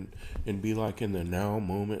explain and be like in the now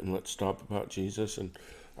moment and let's talk about Jesus. And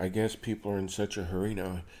I guess people are in such a hurry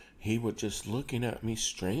now. He was just looking at me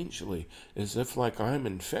strangely, as if like I'm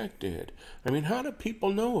infected. I mean, how do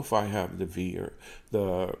people know if I have the V or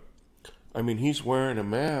the... I mean, he's wearing a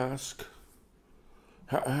mask.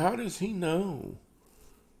 How does he know?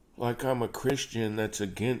 Like I'm a Christian that's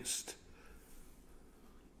against...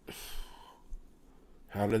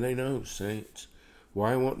 How do they know, saints?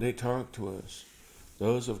 Why won't they talk to us?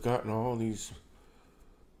 Those have gotten all these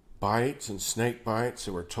bites and snake bites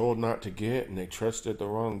that were told not to get, and they trusted the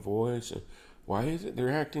wrong voice. And why is it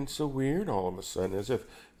they're acting so weird all of a sudden, as if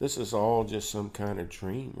this is all just some kind of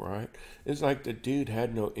dream, right? It's like the dude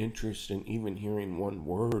had no interest in even hearing one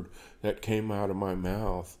word that came out of my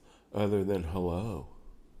mouth other than hello.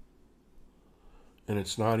 And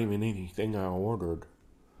it's not even anything I ordered.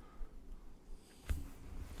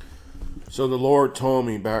 So the Lord told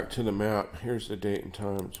me back to the map. Here's the date and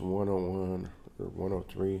time. It's 101 or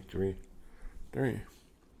 103.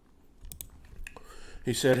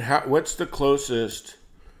 He said, what's the closest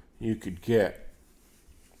you could get?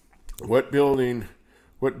 What building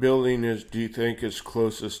do you think is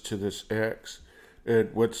closest to this X?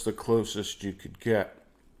 And what's the closest you could get?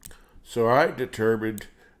 So I determined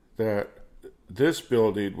that this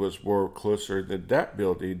building was more closer than that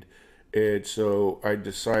building. And so I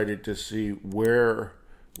decided to see where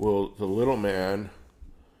will the little man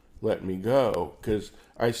let me go, because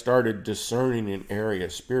I started discerning an area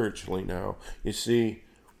spiritually now. You see,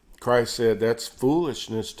 Christ said that's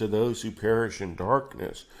foolishness to those who perish in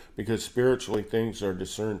darkness, because spiritually things are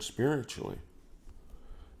discerned spiritually.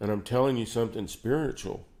 And I'm telling you something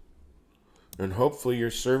spiritual. And hopefully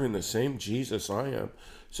you're serving the same Jesus I am.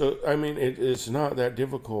 So, I mean, it's not that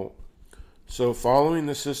difficult. So following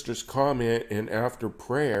the sister's comment and after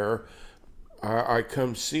prayer, I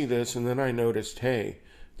come see this, and then I noticed, hey,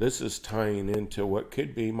 this is tying into what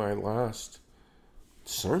could be my last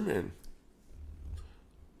sermon.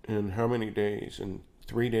 In how many days? In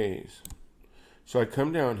 3 days. So I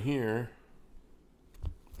come down here,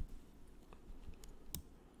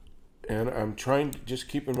 and I'm trying to, just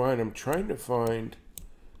keep in mind, I'm trying to find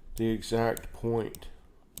the exact point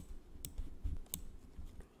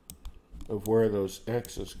of where those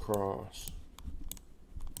X's cross.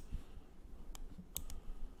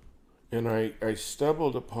 And I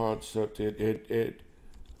stumbled upon something.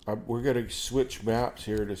 We're going to switch maps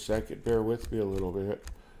here in a second. Bear with me a little bit.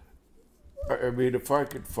 I mean, if I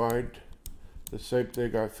could find the same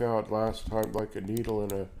thing I found last time, like a needle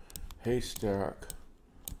in a haystack,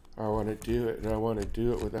 I want to do it. And I want to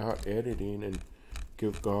do it without editing and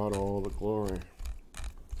give God all the glory.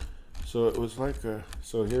 So it was like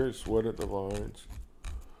so here's one of the lines.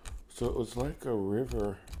 So it was like a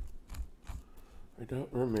river. I don't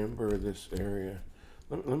remember this area.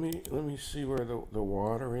 Let me see where the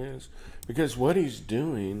water is. Because what he's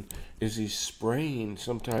doing is he's spraying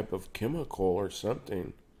some type of chemical or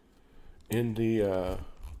something. in the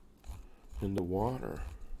water.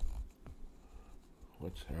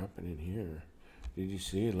 What's happening here? Did you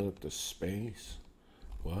see? Look, the space.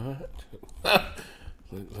 What?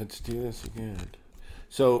 Let's do this again.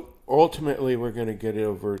 So ultimately, we're going to get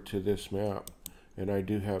over to this map, and I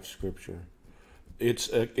do have scripture.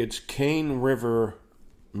 It's Cane River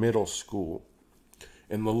Middle School,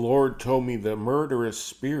 and the Lord told me the murderous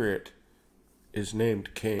spirit is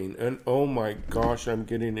named Cain. And oh my gosh, I'm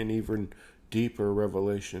getting an even deeper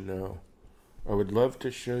revelation now. I would love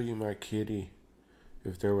to show you my kitty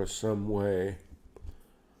if there was some way.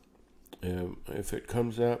 If it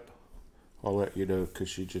comes up, I'll let you know because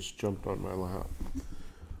she just jumped on my lap.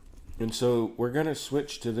 And so we're going to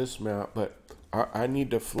switch to this map, but I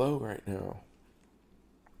need to flow right now.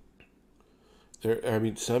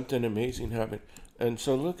 Something amazing happened. And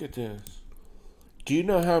so look at this. Do you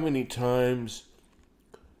know how many times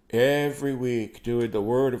every week doing the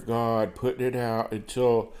Word of God, putting it out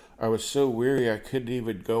until I was so weary I couldn't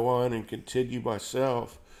even go on and continue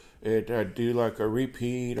myself? And I'd do like a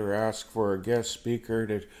repeat or ask for a guest speaker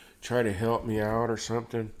to try to help me out or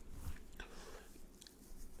something.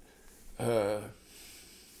 Never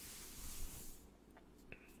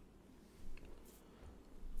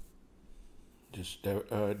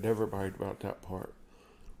mind about that part.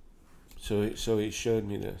 So he showed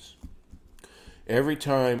me this. Every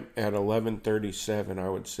time at 11:37, I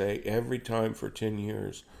would say, every time for 10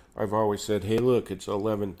 years, I've always said, hey, look, it's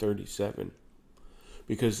 11:37.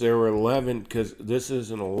 Because there were 11, because this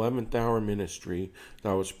is an 11th hour ministry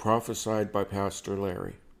that was prophesied by Pastor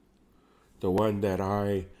Larry. The one that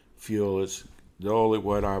I feel is the only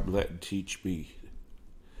one I'm letting teach me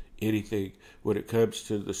anything when it comes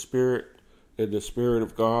to the Spirit and the Spirit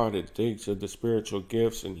of God and things of the spiritual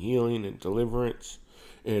gifts and healing and deliverance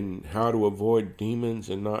and how to avoid demons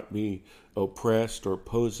and not be oppressed or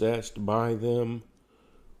possessed by them.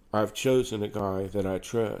 I've chosen a guy that I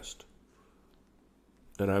trust.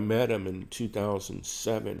 And I met him in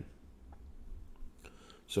 2007.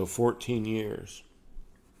 So 14 years.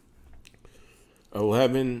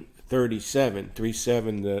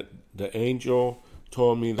 11:37, the angel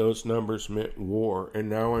told me those numbers meant war. And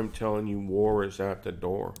now I'm telling you war is at the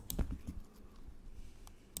door.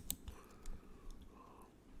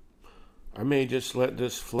 I may just let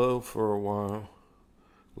this flow for a while.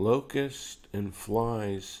 Locusts and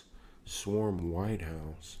flies swarm White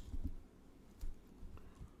House.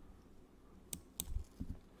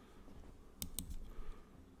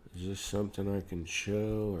 Is this something I can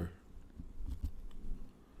show? Or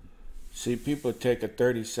see, people take a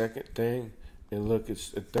 30-second thing and look,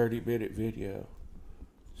 it's a 30-minute video.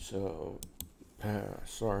 So,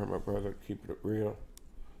 sorry, my brother, keeping it real.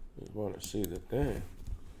 Just want to see the thing.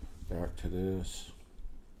 Back to this.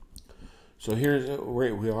 So here's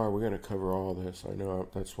where we are. We're going to cover all this. I know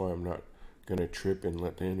that's why I'm not going to trip and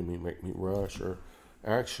let the enemy make me rush. Or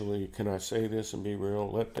actually, can I say this and be real?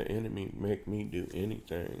 Let the enemy make me do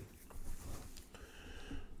anything.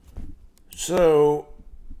 So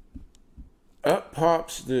up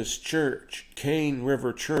pops this church, Cane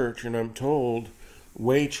River Church, and I'm told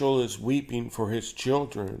Rachel is weeping for his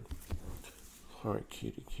children. All right,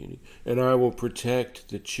 kitty. And I will protect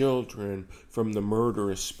the children from the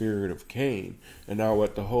murderous spirit of Cain. And now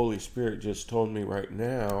what the Holy Spirit just told me right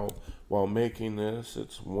now while making this,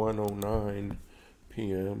 it's 1:09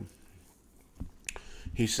 p.m.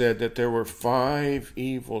 He said that there were 5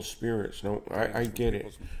 evil spirits. No, I get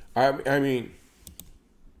it. I mean,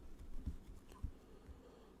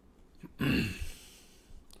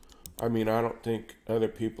 I don't think other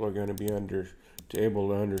people are going to be able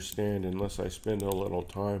to understand unless I spend a little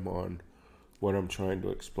time on what I'm trying to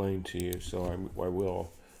explain to you. So I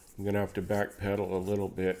will. I'm going to have to backpedal a little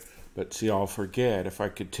bit. But see, I'll forget if I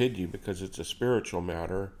continue because it's a spiritual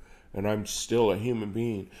matter and I'm still a human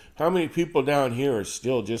being. How many people down here are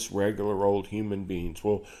still just regular old human beings?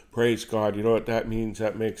 Well, praise God. You know what that means?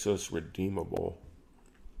 That makes us redeemable.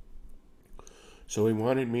 So he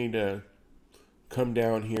wanted me to come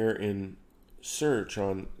down here and search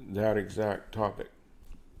on that exact topic.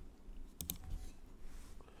 I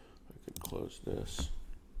could close this.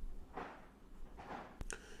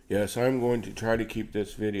 Yes, I'm going to try to keep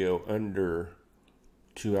this video under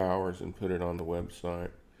 2 hours and put it on the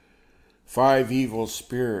website. 5 evil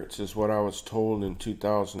spirits is what I was told in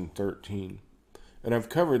 2013. And I've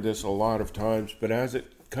covered this a lot of times, but as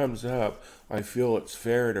it comes up, I feel it's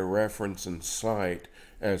fair to reference and cite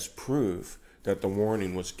as proof that the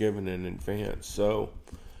warning was given in advance. So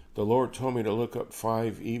the Lord told me to look up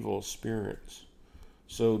 5 evil spirits.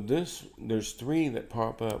 So there's 3 that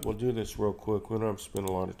pop up. We'll do this real quick. We don't have to spend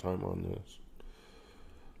a lot of time on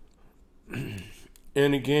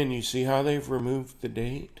And again, you see how they've removed the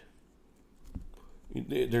date?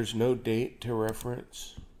 There's no date to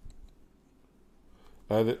reference.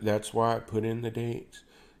 That's why I put in the dates.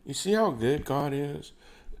 You see how good God is?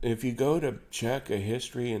 If you go to check a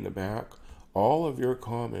history in the back, all of your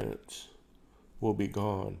comments will be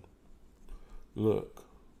gone. Look.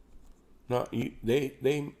 Not you,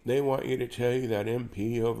 they want you to tell you that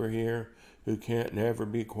MP over here who can't never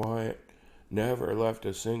be quiet, never left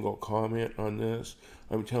a single comment on this.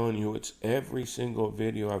 I'm telling you, it's every single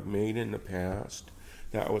video I've made in the past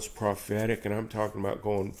that was prophetic, and I'm talking about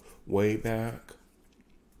going way back.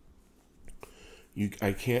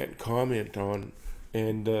 I can't comment on,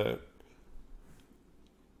 and the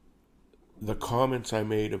comments I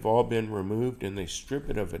made have all been removed, and they strip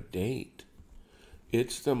it of a date.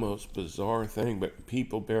 It's the most bizarre thing, but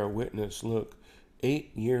people bear witness. Look,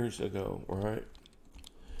 8 years ago, right?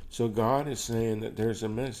 So God is saying that there's a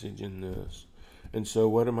message in this. And so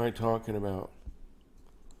what am I talking about?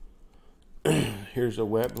 Here's a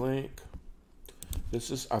web link.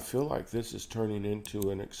 I feel like this is turning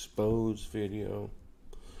into an exposed video.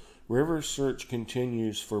 River search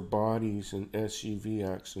continues for bodies in SUV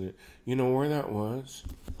accident. You know where that was?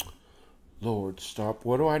 Lord, stop.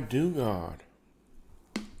 What do I do, God?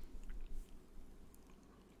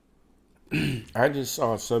 I just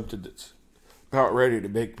saw something that's about ready to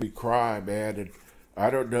make me cry, man. And I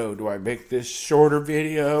don't know, do I make this shorter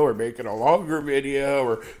video or make it a longer video,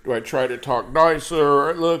 or do I try to talk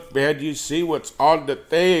nicer? Look, man, you see what's on the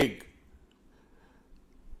thing.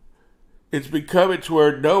 It's becoming to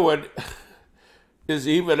where no one is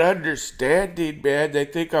even understanding, man. They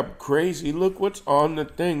think I'm crazy. Look what's on the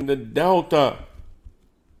thing, the Delta.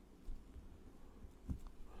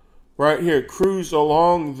 Right here, cruise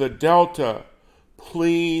along the Delta.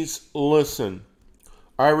 Please listen.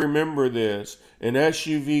 I remember this. An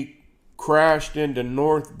SUV crashed into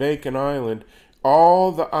North Bacon Island.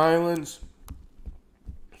 All the islands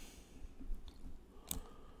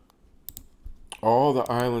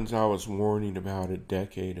I was warning about a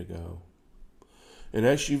decade ago. An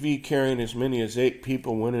SUV carrying as many as 8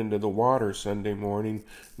 people went into the water Sunday morning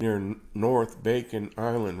near North Bacon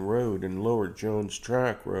Island Road and Lower Jones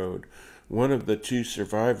Track Road. One of the 2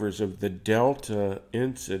 survivors of the Delta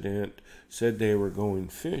incident said they were going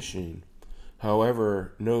fishing.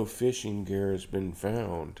 However, no fishing gear has been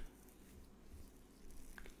found.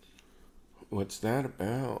 What's that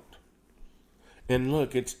about? And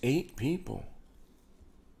look, it's 8 people.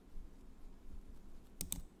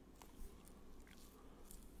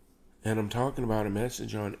 And I'm talking about a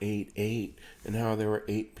message on 8:8 and how there were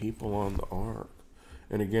 8 people on the ark.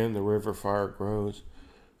 And again, the river fire grows.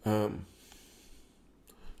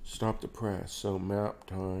 Stop the press. So map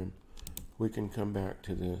time. We can come back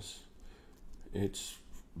to this.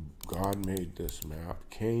 God made this map.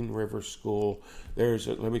 Cane River School.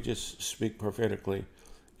 Let me just speak prophetically.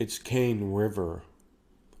 It's Cane River.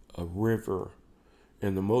 A river.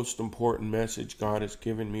 And the most important message God has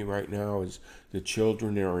given me right now is the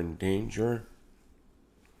children are in danger.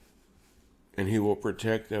 And He will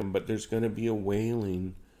protect them. But there's going to be a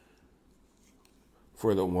wailing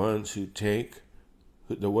for the ones who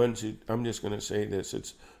I'm just going to say this.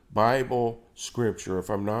 It's Bible scripture. If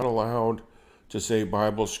I'm not allowed to say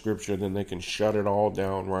Bible scripture, then they can shut it all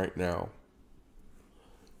down right now.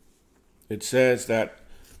 It says that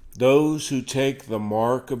those who take the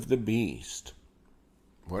mark of the beast,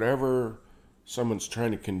 whatever someone's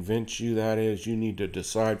trying to convince you that is, you need to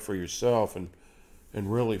decide for yourself and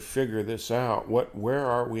really figure this out. Where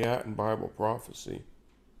are we at in Bible prophecy?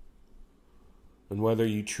 And whether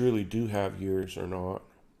you truly do have ears or not.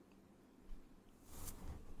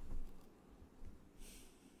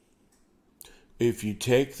 If you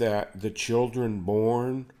take that, the children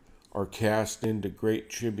born are cast into great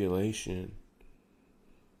tribulation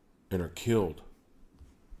and are killed.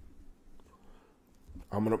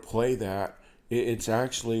 I'm going to play that. It's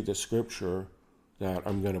actually the scripture that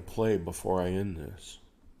I'm going to play before I end this.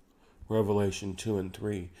 Revelation 2 and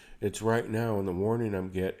 3. It's right now, and the warning I'm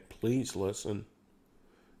getting, please listen,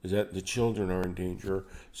 is that the children are in danger.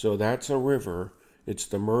 So that's a river. It's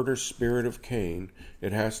the murder spirit of Cain.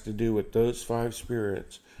 It has to do with those 5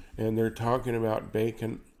 spirits. And they're talking about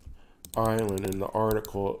Bacon Island in the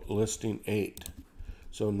article listing 8.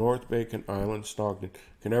 So North Bacon Island, Stockton.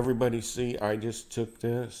 Can everybody see? I just took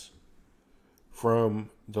this from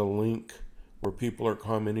the link where people are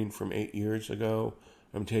commenting from 8 years ago.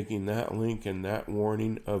 I'm taking that link and that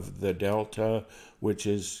warning of the Delta, which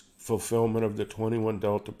is fulfillment of the 21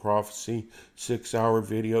 Delta prophecy, 6-hour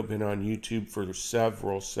video, been on YouTube for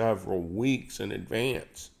several weeks in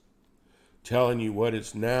advance. telling you what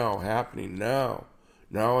is now happening now.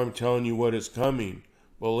 Now I'm telling you what is coming,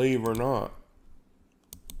 believe or not.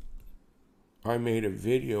 I made a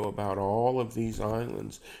video about all of these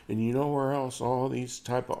islands. And you know where else all these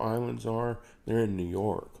type of islands are? They're in New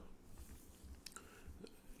York.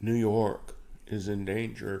 New York is in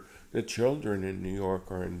danger. The children in New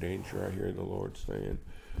York are in danger, I hear the Lord saying.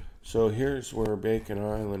 So here's where Bacon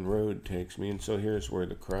Island Road takes me, and so here's where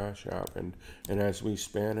the crash happened. And as we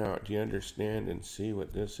span out, do you understand and see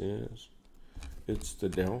what this is? It's the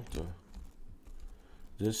Delta.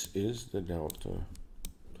 This is the Delta.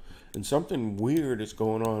 And something weird is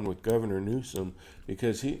going on with Governor Newsom,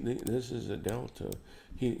 because this is a Delta.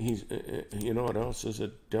 He's you know what else is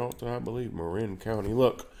a Delta? I believe Marin County.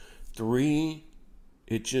 Look, 3,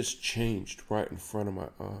 it just changed right in front of my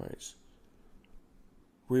eyes.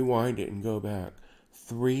 Rewind it and go back.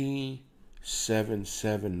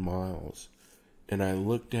 377 miles. And I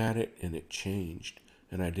looked at it and it changed.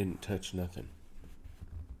 And I didn't touch nothing.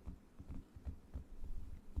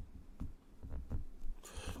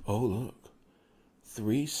 Oh, look.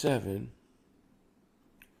 3-7.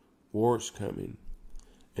 War's coming.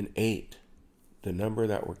 And 8. The number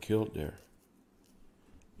that were killed there.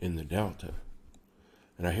 In the Delta.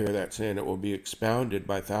 And I hear that saying it will be expounded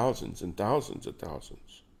by thousands and thousands of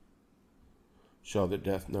thousands. Shall the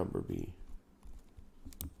death number be.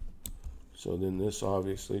 So then this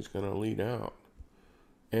obviously is going to lead out.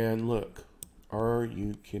 And look, are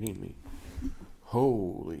you kidding me?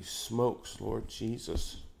 Holy smokes, Lord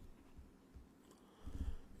Jesus.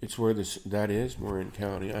 It's where that is Marin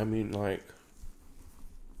County. I mean, like,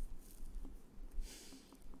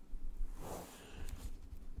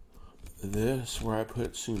 this where I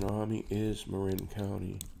put tsunami is Marin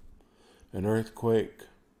County. An earthquake.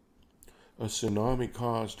 A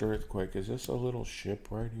tsunami-caused earthquake. Is this a little ship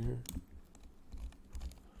right here?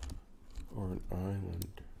 Or an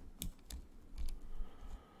island?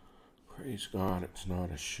 Praise God, it's not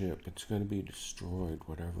a ship. It's going to be destroyed,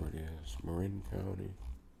 whatever it is. Marin County.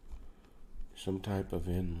 Some type of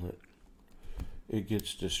inlet. It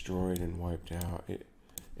gets destroyed and wiped out.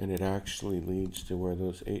 And it actually leads to where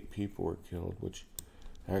those 8 people were killed, which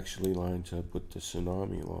actually lines up with the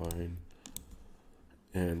tsunami line.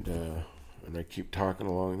 And I keep talking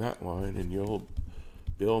along that line, and you'll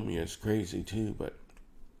bill me as crazy too, but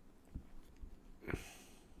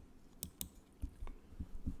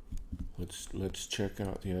let's check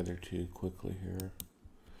out the other 2 quickly here.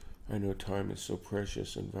 I know time is so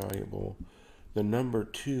precious and valuable. The number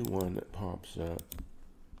 2 one that pops up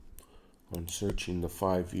on searching the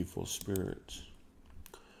 5 evil spirits.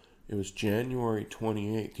 It was January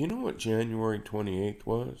 28th. You know what January 28th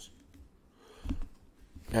was?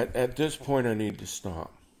 At this point, I need to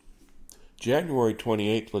stop. January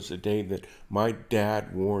 28th was the day that my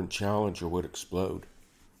dad warned Challenger would explode.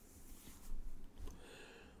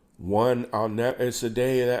 It's a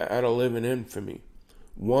day that'll live in infamy.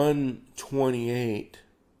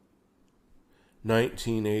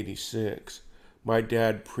 1/28/1986. My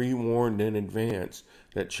dad pre-warned in advance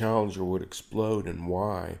that Challenger would explode, and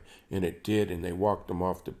why, and it did, and they walked him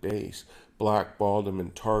off the base, blackballed him,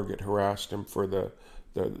 and Target harassed him for the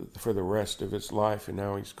rest of his life, and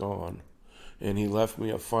now he's gone. And he left me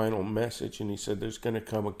a final message, and he said there's going to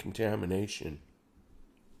come a contamination.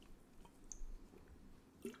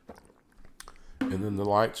 And then the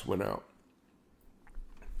lights went out.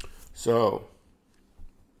 So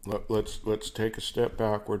let's take a step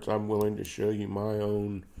backwards. I'm willing to show you my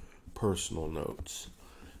own personal notes.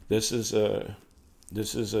 This is a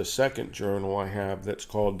second journal I have that's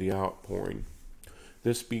called The Outpouring.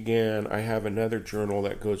 This began, I have another journal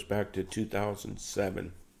that goes back to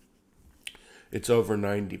 2007. It's over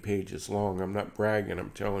 90 pages long. I'm not bragging, I'm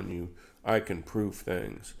telling you, I can prove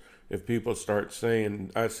things. If people start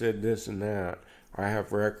saying, I said this and that, I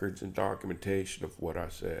have records and documentation of what I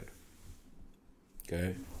said.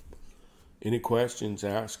 Okay? Any questions,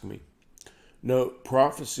 ask me. Note,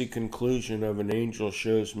 prophecy conclusion of an angel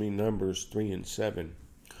shows me Numbers 3 and 7.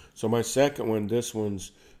 So my second one,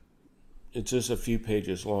 it's just a few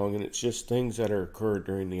pages long, and it's just things that are occurred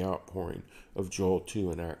during the outpouring of Joel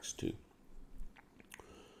 2 and Acts 2.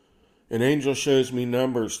 An angel shows me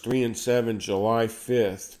Numbers 3 and 7, July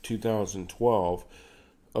 5th, 2012.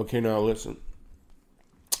 Okay, now listen.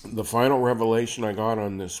 The final revelation I got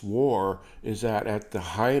on this war is that at the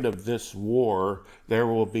height of this war, there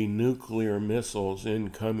will be nuclear missiles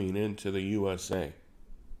incoming into the USA.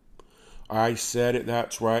 I said it,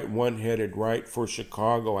 that's right, one-headed right for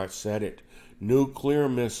Chicago, I said it. Nuclear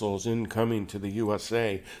missiles incoming to the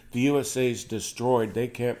USA. The USA's destroyed, they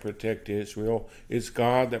can't protect Israel. It's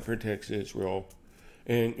God that protects Israel.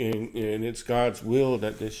 And it's God's will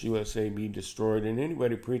that this USA be destroyed. And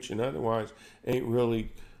anybody preaching otherwise ain't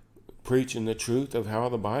really preaching the truth of how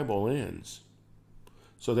the Bible ends.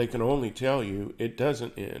 So they can only tell you it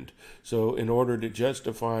doesn't end. So in order to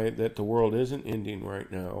justify that the world isn't ending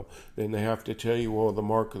right now, then they have to tell you, well, the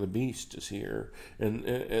mark of the beast is here and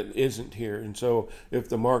it isn't here. And so if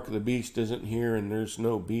the mark of the beast isn't here and there's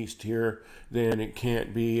no beast here, then it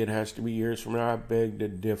can't be. It has to be years from now. I beg to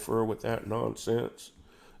differ with that nonsense.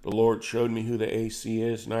 The Lord showed me who the AC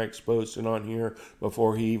is, and I exposed it on here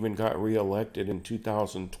before he even got reelected in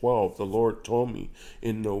 2012. The Lord told me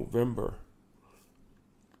in November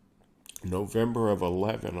of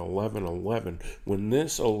 11, when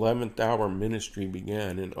this 11th hour ministry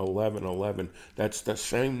began in 11, that's the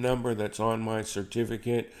same number that's on my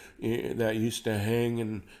certificate that used to hang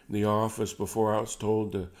in the office before I was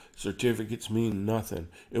told the certificates mean nothing.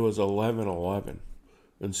 It was 11.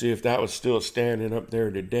 And see if that was still standing up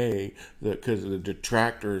there today, because the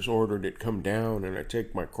detractors ordered it come down and I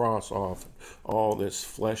take my cross off, all this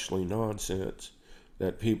fleshly nonsense.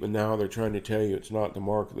 That people now they're trying to tell you it's not the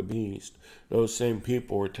mark of the beast. Those same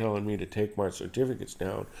people were telling me to take my certificates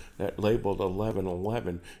down that labeled 11,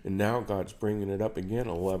 and now God's bringing it up again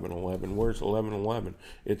 11. Where's 11?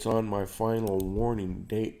 It's on my final warning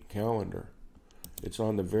date calendar. It's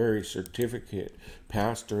on the very certificate.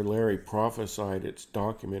 Pastor Larry prophesied, it's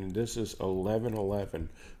documented. This is 11,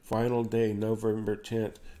 final day, November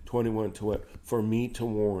 10th, 21 to what? For me to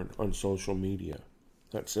warn on social media.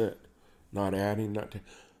 That's it. Not adding,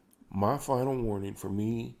 my final warning for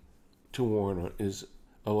me to warn on is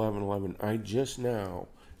 11. I just now,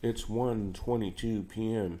 it's 1:22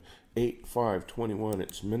 p.m., 8/5/21.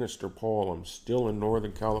 It's Minister Paul. I'm still in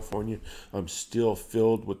Northern California. I'm still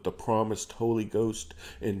filled with the promised Holy Ghost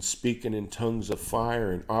and speaking in tongues of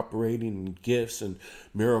fire and operating in gifts and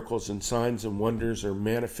miracles and signs and wonders are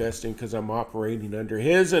manifesting because I'm operating under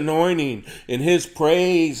His anointing and His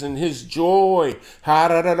praise and His joy. We're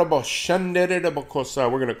going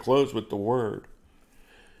to close with the word.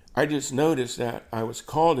 I just noticed that I was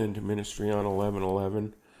called into ministry on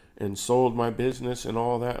 11 and sold my business and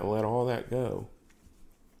all that and let all that go.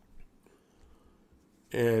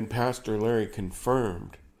 And Pastor Larry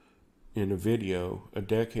confirmed in a video a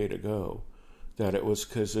decade ago that it was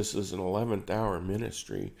because this is an 11th hour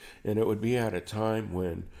ministry, and it would be at a time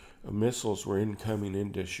when missiles were incoming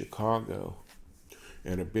into Chicago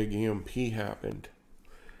and a big EMP happened.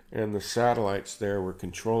 And the satellites there were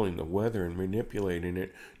controlling the weather and manipulating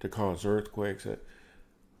it to cause earthquakes.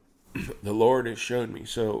 The Lord has showed me.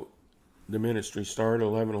 So the ministry started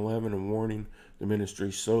 11 and warning. The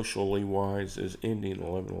ministry socially wise is ending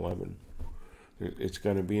 11. It's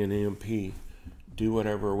going to be an EMP. Do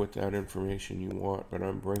whatever with that information you want, but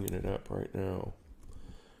I'm bringing it up right now.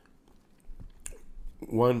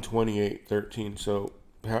 1:28:13. So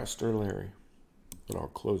Pastor Larry, and I'll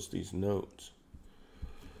close these notes.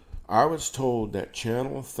 I was told that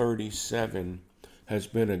Channel 37 has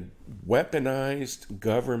been a weaponized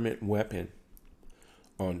government weapon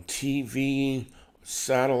on TV,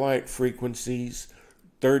 satellite frequencies,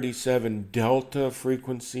 37 delta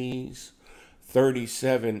frequencies,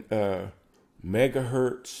 37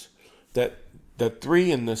 megahertz. That the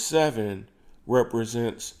 3 and the 7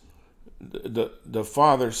 represents the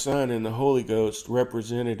Father, Son, and the Holy Ghost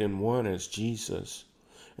represented in one as Jesus,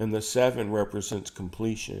 and the 7 represents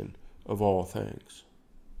completion of all things.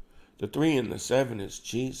 The 3 and the 7 is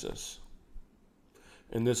Jesus.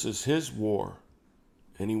 And this is His war.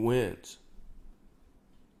 And He wins.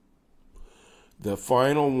 The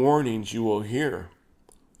final warnings you will hear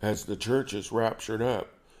as the church is raptured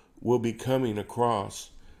up will be coming across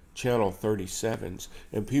Channel 37s.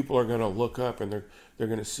 And people are going to look up and they're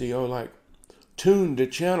going to see, tune to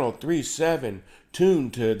Channel 37. Tune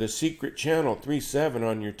to the secret Channel 37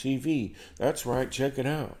 on your TV. That's right. Check it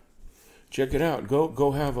out. Check it out.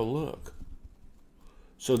 Go have a look.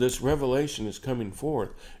 So this revelation is coming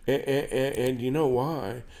forth. And you know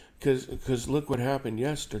why? Because look what happened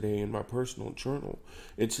yesterday in my personal journal.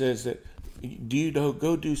 It says that,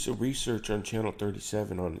 go do some research on Channel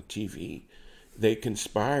 37 on the TV. They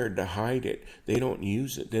conspired to hide it. They don't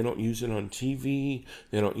use it. They don't use it on TV.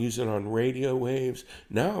 They don't use it on radio waves.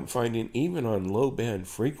 Now I'm finding even on low band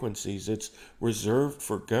frequencies, it's reserved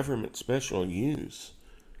for government special use.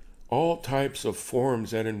 All types of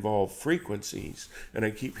forms that involve frequencies. And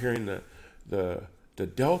I keep hearing the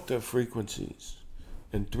delta frequencies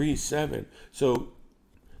and 3/7. So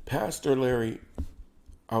Pastor Larry,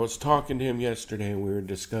 I was talking to him yesterday and we were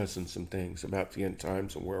discussing some things about the end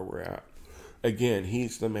times and where we're at. Again,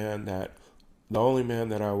 he's the only man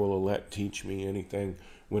that I will let teach me anything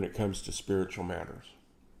when it comes to spiritual matters.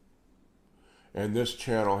 And this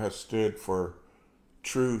channel has stood for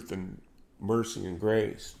truth and mercy and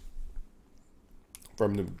grace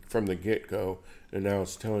from the get-go, and now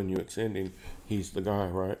it's telling you it's ending. He's the guy,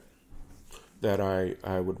 right, that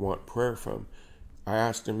I would want prayer from. I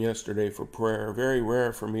asked him yesterday for prayer. Very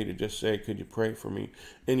rare for me to just say, could you pray for me?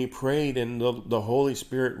 And he prayed, and the Holy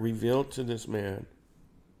Spirit revealed to this man,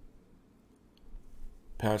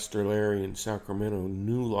 Pastor Larry in Sacramento,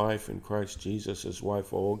 new life in Christ Jesus, his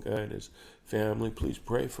wife Olga and his family. Please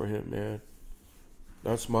pray for him, man.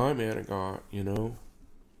 That's my man of God, you know.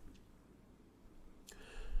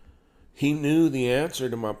 He knew the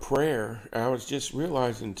answer to my prayer. I was just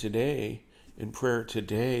realizing today, in prayer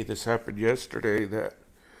today, this happened yesterday, that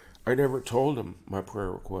I never told him my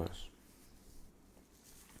prayer request.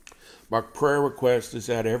 My prayer request is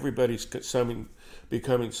that everybody's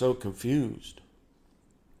becoming so confused.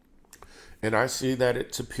 And I see that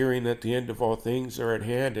it's appearing that the end of all things are at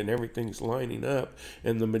hand and everything's lining up.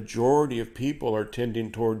 And the majority of people are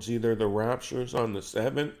tending towards either the raptures on the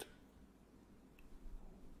 7th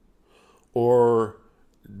or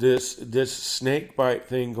this snake bite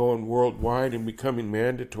thing going worldwide and becoming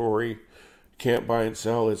mandatory. Can't buy and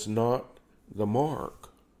sell is not the mark.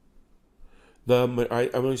 I'm going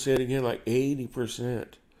to say it again, like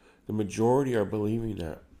 80%. The majority are believing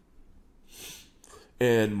that.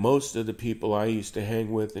 And most of the people I used to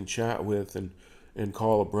hang with and chat with and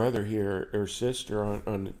call a brother here or sister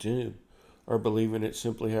on the tube are believing it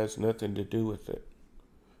simply has nothing to do with it.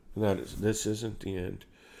 And this isn't the end.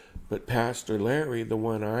 But Pastor Larry, the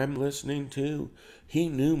one I'm listening to, he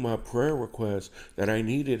knew my prayer request, that I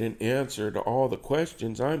needed an answer to all the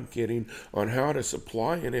questions I'm getting on how to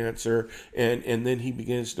supply an answer. And then he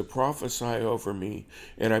begins to prophesy over me.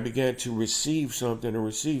 And I began to receive something.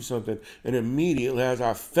 And immediately as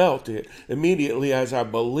I felt it, immediately as I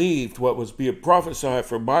believed what was being prophesied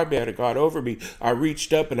for my man of God over me, I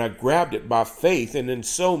reached up and I grabbed it by faith. And in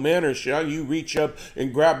so manner shall you reach up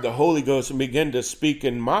and grab the Holy Ghost and begin to speak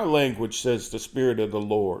in my language, says the Spirit of the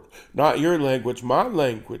Lord. Not your language, my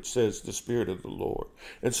language, says the Spirit of the Lord.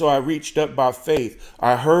 And so I reached up by faith.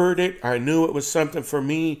 I heard it. I knew it was something for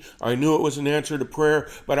me. I knew it was an answer to prayer,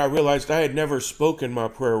 but I realized I had never spoken my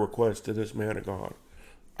prayer request to this man of God.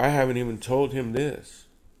 I haven't even told him this.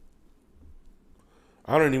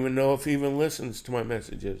 I don't even know if he even listens to my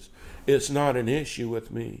messages. It's not an issue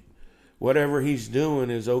with me. Whatever he's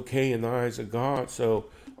doing is okay in the eyes of God, so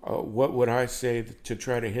what would I say to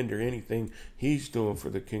try to hinder anything he's doing for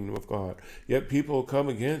the kingdom of God? Yet people come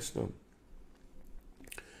against him.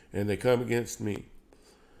 And they come against me.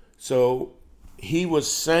 So he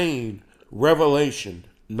was saying revelation,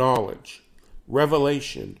 knowledge,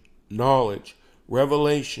 revelation, knowledge,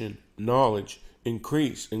 revelation, knowledge,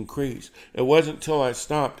 increase, increase. It wasn't until I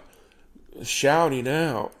stopped shouting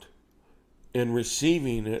out and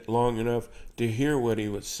receiving it long enough to hear what he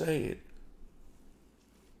was saying.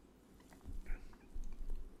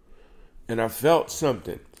 And I felt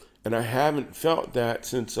something. And I haven't felt that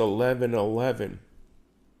since 11/11.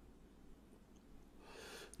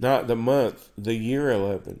 Not the month, the year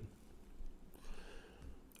 11.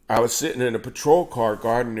 I was sitting in a patrol car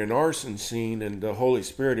guarding an arson scene, and the Holy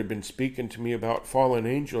Spirit had been speaking to me about fallen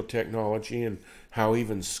angel technology and how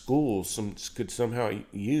even schools could somehow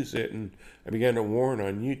use it. And I began to warn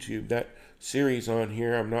on YouTube. That series on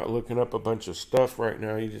here, I'm not looking up a bunch of stuff right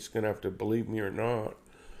now. You're just going to have to believe me or not.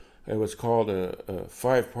 It was called a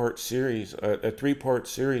 5-part series, a 3-part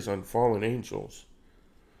series on fallen angels.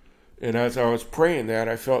 And as I was praying that,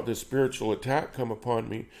 I felt this spiritual attack come upon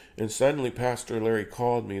me. And suddenly Pastor Larry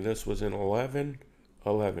called me. This was in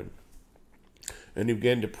 11/11. And he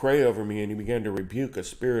began to pray over me, and he began to rebuke a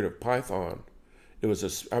spirit of Python.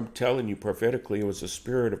 I'm telling you prophetically, it was a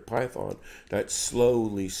spirit of Python that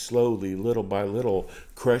slowly, little by little,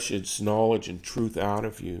 crushes knowledge and truth out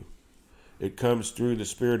of you. It comes through the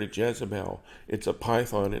spirit of Jezebel. It's a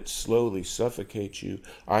python. It slowly suffocates you.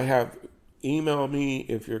 Email me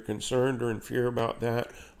if you're concerned or in fear about that.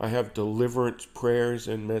 I have deliverance prayers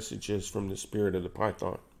and messages from the spirit of the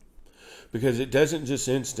python. Because it doesn't just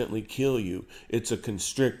instantly kill you. It's a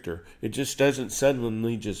constrictor. It just doesn't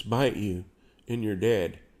suddenly just bite you and you're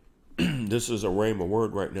dead. This is a rhema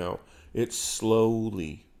word right now. It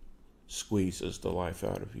slowly squeezes the life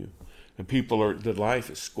out of you. And the life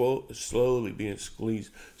is slowly being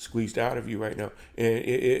squeezed out of you right now. And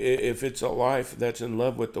if it's a life that's in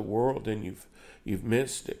love with the world, then you've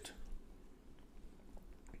missed it.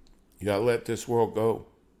 You got to let this world go.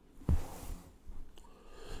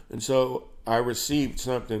 And so I received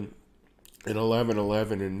something in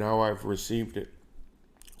 11/11, and now I've received it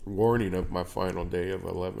warning of my final day of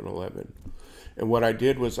 11:11. And what I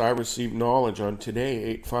did was I received knowledge on today,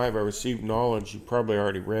 8:5. I received knowledge. You probably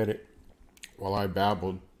already read it while I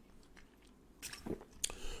babbled.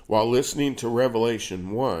 While listening to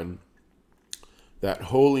Revelation 1, that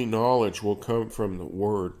holy knowledge will come from the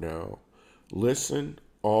Word now. Listen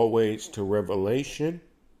always to Revelation.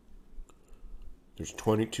 There's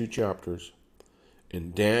 22 chapters.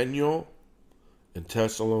 In Daniel and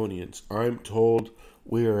Thessalonians. I'm told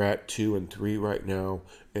we are at 2 and 3 right now.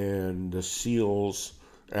 And the seals,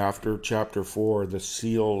 after chapter 4, the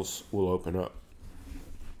seals will open up.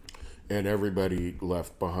 And everybody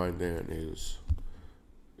left behind then is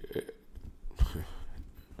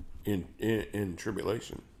in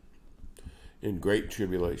tribulation, in great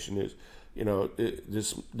tribulation. Is, you know,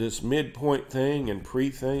 this midpoint thing and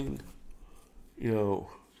pre-thing, you know,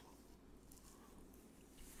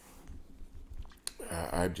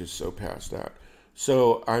 I'm just so past that.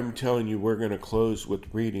 So I'm telling you, we're going to close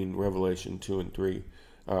with reading Revelation 2 and 3.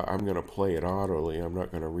 I'm going to play it audibly. I'm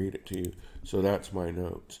not going to read it to you. So that's my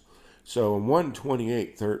notes. So in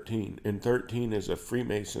 128:13, and 13 is a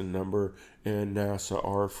Freemason number, and NASA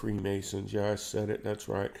are Freemasons. Yeah, I said it. That's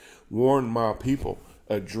right. Warn my people.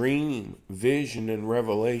 A dream, vision, and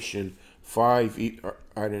revelation. I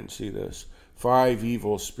didn't see this. 5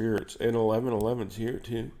 evil spirits. And 11:11's here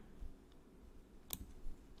too.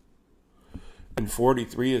 And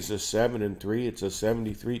 43 is a 7 and 3. It's a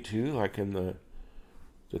 73 too, like in the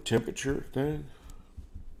temperature thing.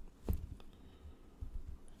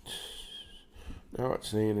 Now it's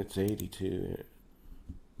saying it's 82.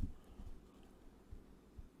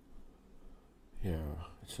 Yeah,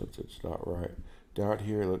 it's not right. Down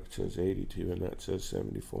here, look, it says 82, and that says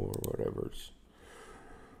 74 or whatever.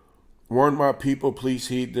 Warn my people, please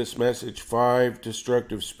heed this message. 5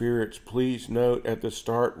 destructive spirits. Please note at the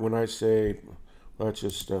start when I say, well, that's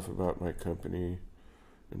just stuff about my company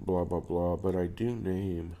and blah, blah, blah. But I do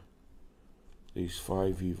name these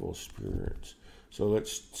 5 evil spirits. So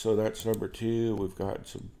that's number 2. We've got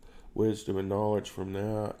some wisdom and knowledge from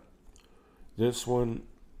that. This one,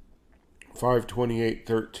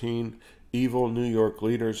 528:13. Evil New York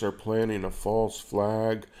leaders are planning a false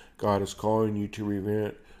flag. God is calling you to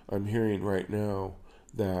repent. I'm hearing right now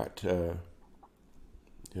that,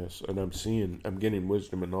 yes, and I'm getting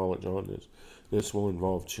wisdom and knowledge on this. This will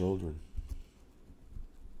involve children.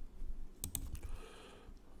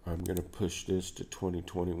 I'm going to push this to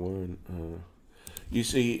 2021. You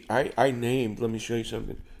see, I named, let me show you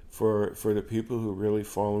something. For the people who are really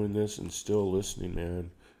following this and still listening,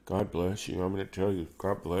 man, God bless you. I'm going to tell you,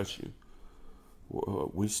 God bless you.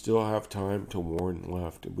 We still have time to warn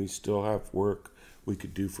left. We still have work we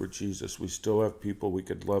could do for Jesus. We still have people we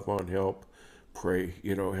could love on, help, pray,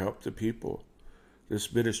 help the people.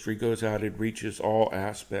 This ministry goes out and reaches all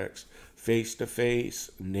aspects,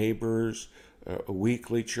 face-to-face, neighbors, a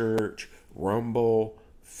weekly church, Rumble,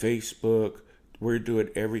 Facebook. We're doing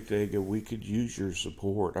everything, and we could use your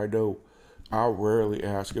support. I know I'll rarely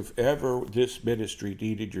ask. If ever this ministry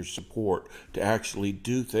needed your support to actually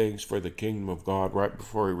do things for the kingdom of God right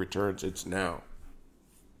before he returns, it's now.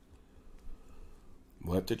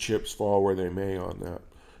 Let the chips fall where they may on that.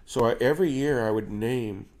 So every year I would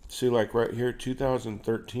name, see, like right here,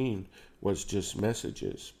 2013 was just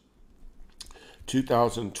messages.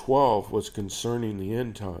 2012 was concerning the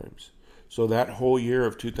end times. So that whole year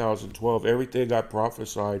of 2012, everything I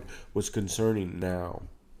prophesied was concerning now.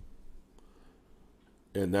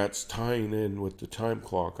 And that's tying in with the time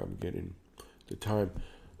clock I'm getting. The time,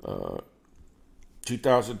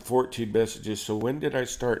 2014 messages. So when did I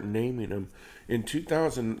start naming them? In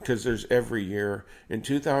 2000, because there's every year. In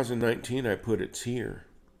 2019, I put it's here.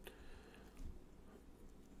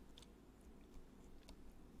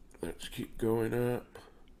 Let's keep going up.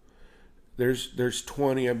 There's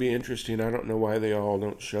 20. It'd be interesting. I don't know why they all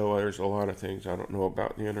don't show. There's a lot of things I don't know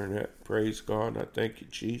about the internet. Praise God. I thank you,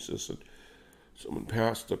 Jesus. And someone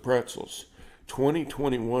passed the pretzels.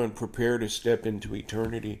 2021, prepare to step into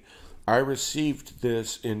eternity. I received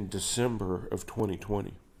this in December of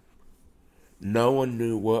 2020. No one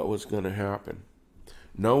knew what was going to happen.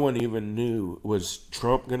 No one even knew, was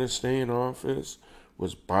Trump going to stay in office?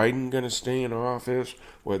 Was Biden going to stay in office?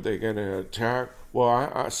 Were they going to attack?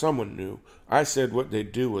 Well, someone knew. I said what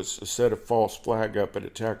they'd do was set a false flag up and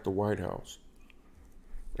attack the White House.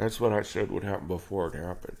 That's what I said would happen before it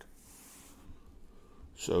happened.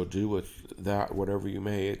 So do with that whatever you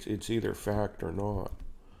may. It's either fact or not.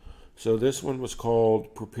 So this one was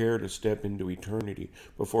called Prepare to Step into Eternity,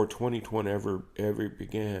 before 2020 ever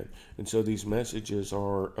began. And so these messages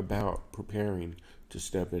are about preparing to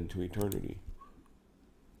step into eternity.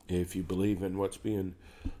 If you believe in what's being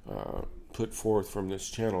put forth from this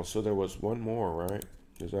channel. So there was one more, right?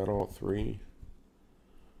 Is that all three?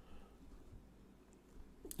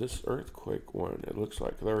 This earthquake one, it looks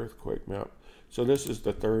like the earthquake map. So this is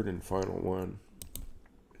the third and final one.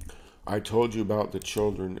 I told you about the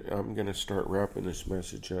children. I'm going to start wrapping this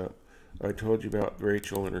message up. I told you about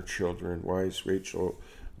Rachel and her children. Why is Rachel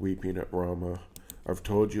weeping at Ramah? I've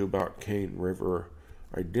told you about Cain River.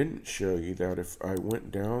 I didn't show you that if I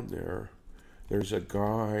went down there, there's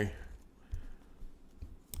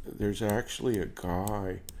actually a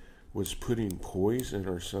guy was putting poison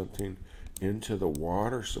or something into the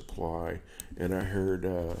water supply, and I heard,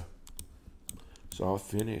 so I'll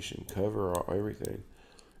finish and cover everything,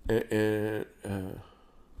 and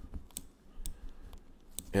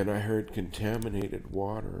I heard contaminated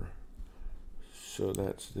water. So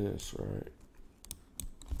that's this, right?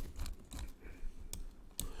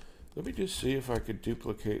 Let me just see if I could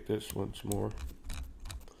duplicate this once more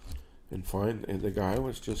and find. And the guy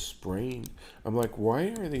was just spraying. I'm like,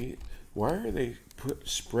 why are they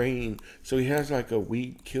spraying? So he has like a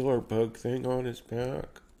weed killer bug thing on his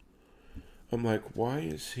back. I'm like, why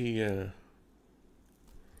is he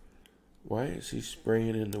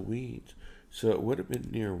spraying in the weeds? So it would have been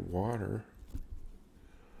near water.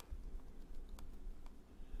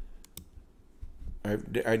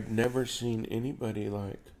 I'd never seen anybody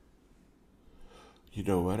like, you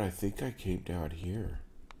know what, I think I came down here.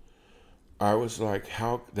 I was like,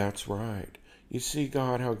 that's right. You see,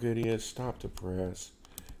 God, how good he is. Stop the press.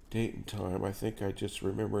 Date and time. I think I just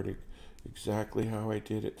remembered exactly how I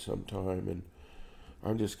did it sometime. And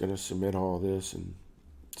I'm just going to submit all this and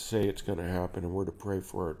say it's going to happen. And we're to pray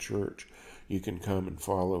for our church. You can come and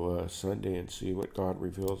follow us Sunday and see what God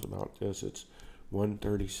reveals about this. It's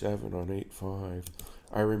 137 on 8:5.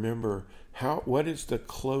 I remember what is the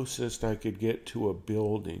closest I could get to a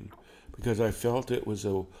building, because I felt it was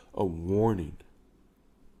a warning,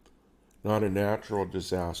 not a natural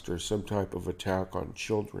disaster, some type of attack on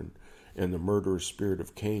children and the murderous spirit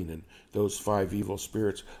of Cain and those 5 evil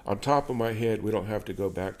spirits. On top of my head, we don't have to go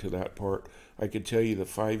back to that part. I could tell you the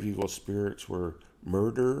 5 evil spirits were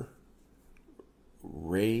murder,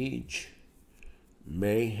 rage,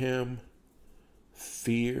 mayhem,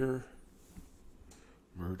 fear,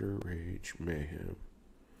 murder, rage, mayhem,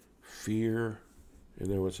 fear,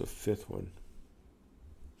 and there was a 5th one.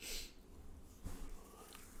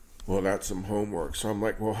 Well, that's some homework. So I'm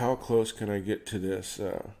like, well, how close can I get to this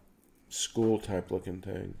school type looking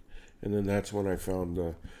thing? And then that's when I found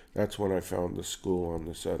the school on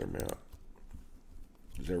this other map.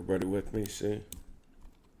 Is everybody with me? See?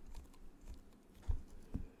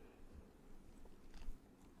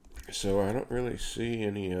 So I don't really see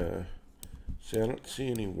any I don't see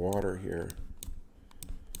any water here.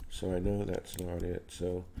 So I know that's not it.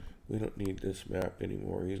 So we don't need this map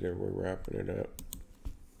anymore either. We're wrapping it up.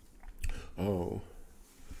 Oh,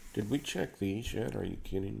 did we check these yet? Are you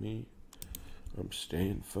kidding me? I'm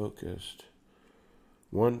staying focused.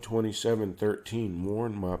 127:13.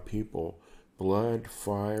 Warn my people. Blood,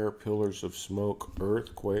 fire, pillars of smoke,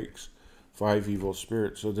 earthquakes, 5 evil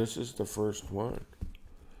spirits. So this is the first one.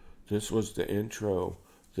 This was the intro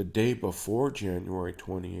the day before January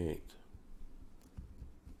 28th.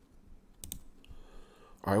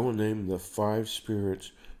 I will name the 5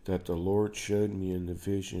 spirits that the Lord showed me in the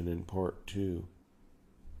vision in part 2.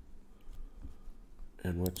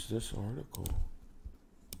 And what's this article?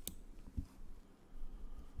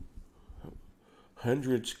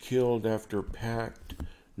 Hundreds killed after packed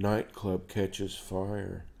nightclub catches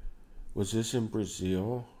fire. Was this in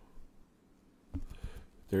Brazil?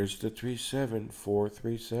 There's the 37,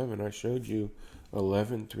 437. I showed you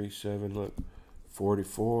 1137. Look,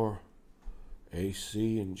 44.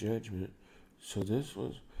 AC and judgment. So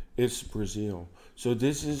it's Brazil. So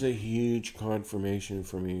this is a huge confirmation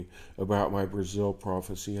for me about my Brazil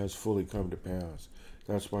prophecy has fully come to pass.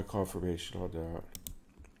 That's my confirmation on that.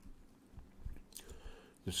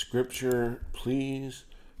 The scripture, please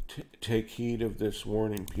take heed of this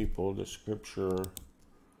warning, people. The scripture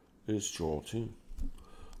is Joel 2.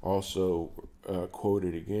 Also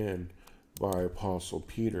quoted again by Apostle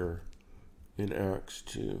Peter in Acts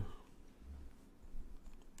 2.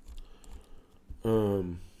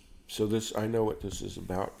 So this, I know what this is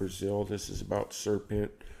about, Brazil. This is about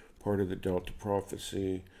serpent, part of the Delta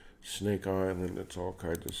prophecy, Snake Island. It's all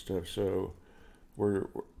kinds of stuff. So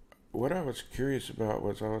what I was curious about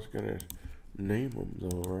was I was going to name them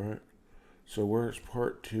though, right? So where's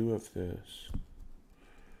part 2 of this?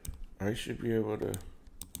 I should be able to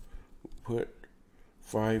put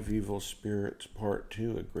 5 evil spirits part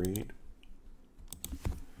 2, agreed?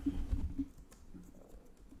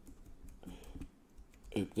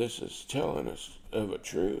 if this is telling us of a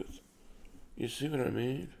truth. You see what I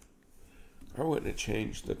mean? I wouldn't have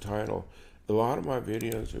changed the title. A lot of my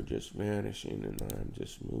videos are just vanishing and I'm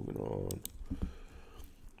just moving on.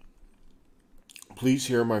 Please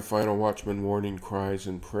hear my final Watchman warning cries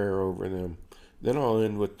and prayer over them. Then I'll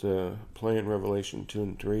end with playing Revelation 2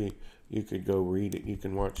 and 3. You could go read it. You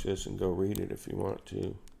can watch this and go read it if you want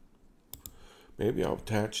to. Maybe I'll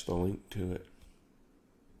attach the link to it.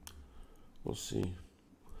 We'll see.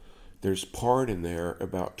 There's part in there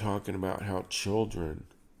about talking about how children.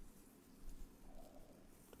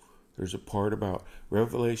 There's a part about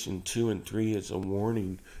Revelation 2 and 3 is a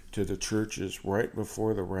warning to the churches right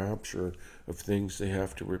before the rapture of things they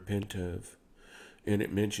have to repent of. And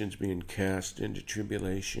it mentions being cast into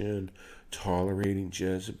tribulation, tolerating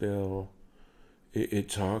Jezebel. It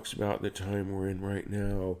talks about the time we're in right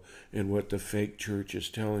now and what the fake church is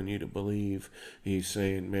telling you to believe. He's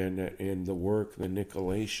saying, man, that in the work, the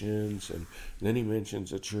Nicolaitans, and then he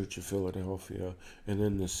mentions the Church of Philadelphia, and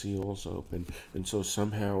then the seals open. And so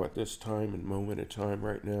somehow at this time and moment of time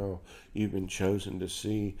right now, you've been chosen to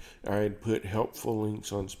see. I had put helpful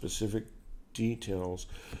links on specific details.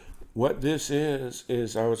 What this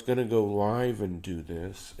is I was going to go live and do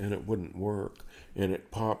this, and it wouldn't work, and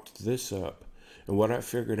it popped this up. And what I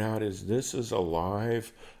figured out is this is a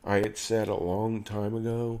live I had said a long time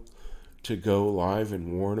ago to go live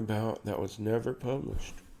and warn about that was never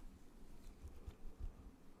published.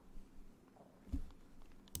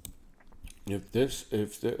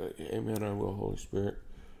 Amen, I will, Holy Spirit.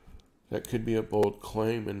 That could be a bold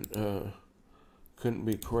claim and couldn't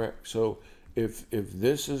be correct. So if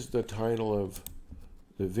this is the title of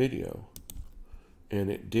the video and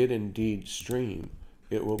it did indeed stream,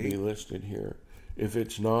 it will be listed here. If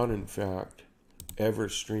it's not, in fact, ever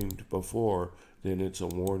streamed before, then it's a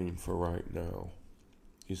warning for right now.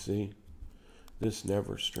 You see? This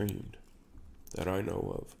never streamed that I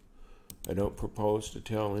know of. I don't propose to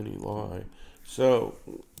tell any lie. So,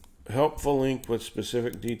 helpful link with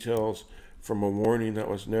specific details from a warning that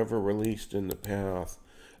was never released in the past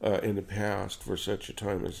for such a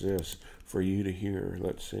time as this, for you to hear.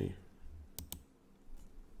 Let's see.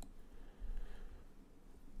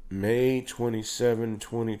 May 27,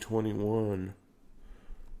 2021.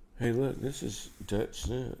 Hey, look, this is Dutch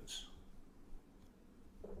Sense.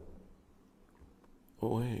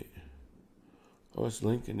 Oh, wait. I was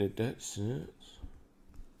linking to Dutch Sense.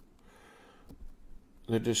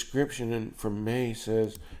 The description from May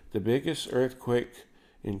says, the biggest earthquake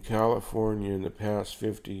in California in the past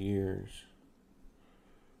 50 years.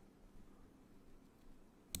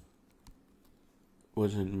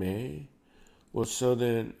 Was in May? Well, so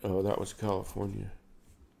then, oh, that was California.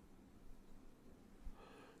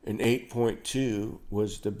 And 8.2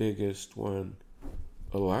 was the biggest one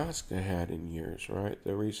Alaska had in years, right?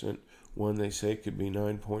 The recent one they say could be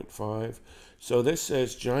 9.5. So this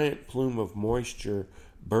says giant plume of moisture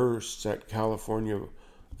bursts at California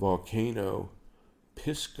volcano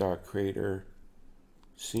Pisgah crater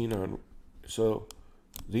seen on. So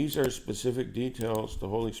these are specific details the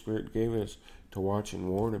Holy Spirit gave us to watch and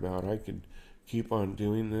warn about. I could keep on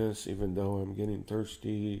doing this even though I'm getting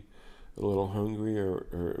thirsty, a little hungry,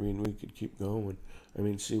 or I mean, we could keep going. I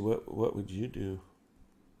mean, see, what would you do?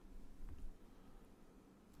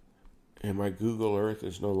 And my Google Earth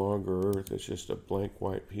is no longer Earth. It's just a blank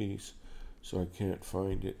white piece, so I can't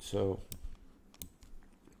find it. So,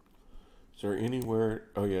 is there anywhere?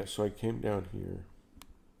 Oh, yeah, so I came down here.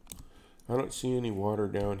 I don't see any water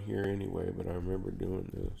down here anyway, but I remember doing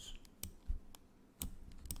this.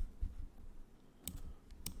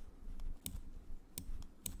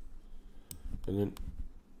 And then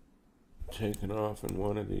taking off in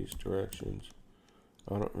one of these directions.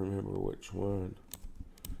 I don't remember which one.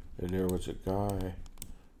 And there was a guy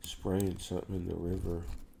spraying something in the river.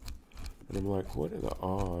 And I'm like, what are the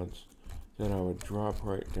odds that I would drop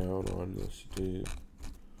right down on this dude?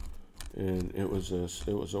 And it was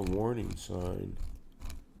a warning sign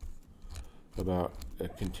about a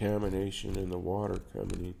contamination in the water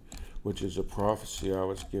coming in, which is a prophecy I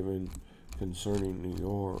was given concerning New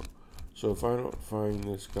York. So if I don't find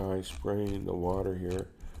this guy spraying the water here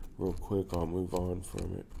real quick, I'll move on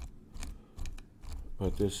from it.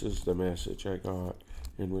 But this is the message I got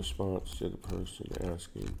in response to the person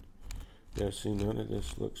asking. Yeah, see, none of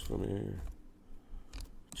this looks familiar.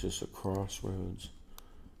 It's just a crossroads.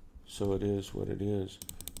 So it is what it is.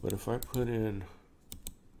 But if I put in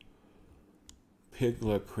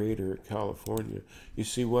Pisgah Crater, California, you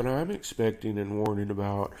see what I'm expecting and warning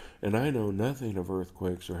about, and I know nothing of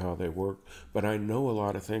earthquakes or how they work, but I know a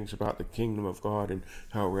lot of things about the kingdom of God and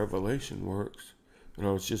how Revelation works. And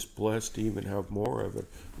I was just blessed to even have more of it.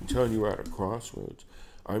 I'm telling you, we're at a crossroads.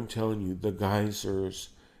 I'm telling you, the geysers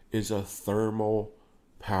is a thermal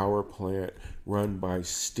power plant run by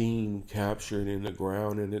steam captured in the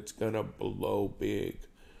ground, and it's going to blow big.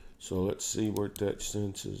 So let's see where that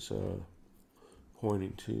sense is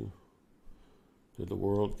pointing to. Did the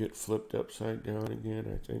world get flipped upside down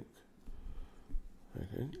again? I think.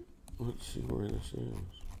 Let's see where this is.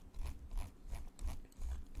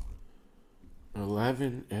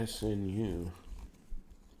 11 SNU.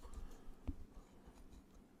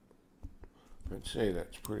 I'd say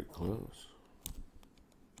that's pretty close.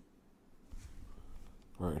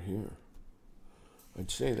 Right here. I'd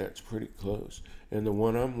say that's pretty close. And the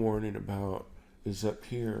one I'm warning about is up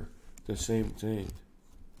here. The same thing.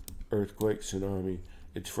 Earthquake, tsunami.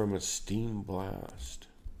 It's from a steam blast.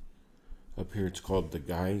 Up here it's called the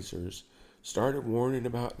geysers. Started warning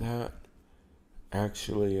about that.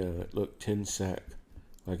 Actually, look, 10 sec.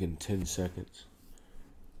 Like in 10 seconds.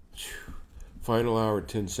 Whew. Final hour,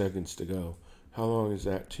 10 seconds to go. How long is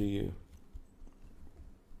that to you?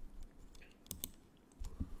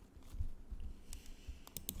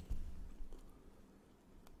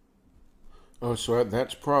 Oh, so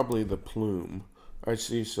that's probably the plume. I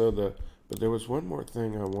see. But there was one more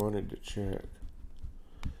thing I wanted to check.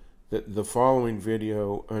 The following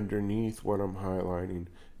video underneath what I'm highlighting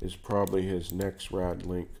is probably his next rad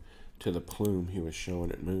link to the plume he was showing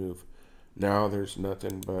it move. Now there's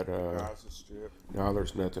nothing but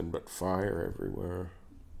fire everywhere.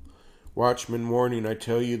 Watchman warning, I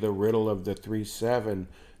tell you the riddle of the 3-7,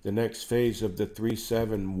 the next phase of the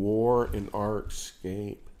 3-7, war and our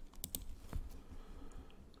escape.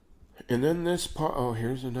 And then this part, oh,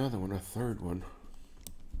 here's another one, a third one.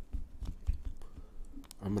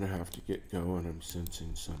 I'm going to have to get going. I'm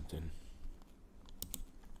sensing something.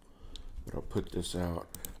 But I'll put this out.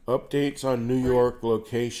 Updates on New York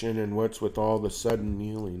location and what's with all the sudden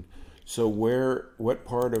kneeling. So what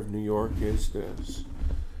part of New York is this?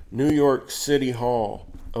 New York City Hall.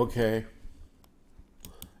 Okay.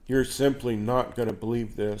 You're simply not going to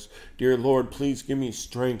believe this. Dear Lord, please give me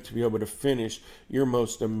strength to be able to finish your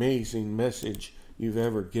most amazing message you've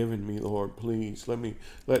ever given me, Lord. Please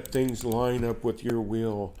let things line up with your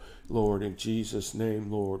will, Lord, in Jesus'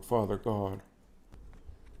 name, Lord, Father God.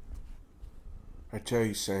 I tell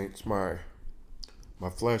you, saints, my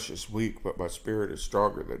flesh is weak, but my spirit is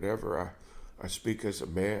stronger than ever. I speak as a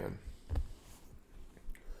man,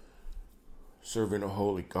 serving a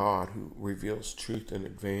holy God who reveals truth in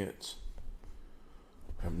advance.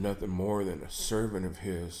 I'm nothing more than a servant of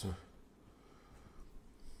his,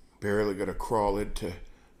 barely going to crawl into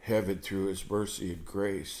heaven through his mercy and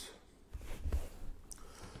grace.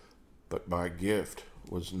 But my gift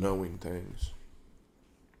was knowing things.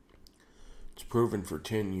 It's proven for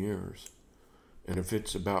 10 years. And if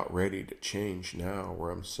it's about ready to change now,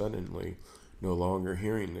 where I'm suddenly no longer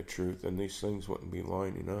hearing the truth, and these things wouldn't be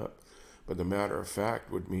lining up, but the matter of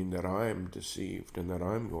fact would mean that I am deceived and that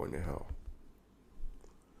I'm going to hell.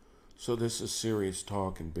 So this is serious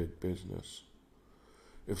talk and big business.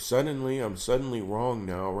 If I'm suddenly wrong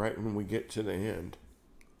now, right when we get to the end,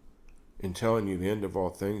 in telling you the end of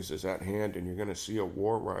all things is at hand and you're going to see a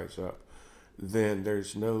war rise up, then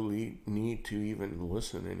there's no need to even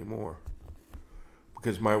listen anymore.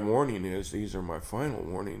 Because my warning is, these are my final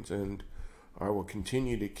warnings, and I will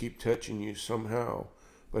continue to keep touching you somehow,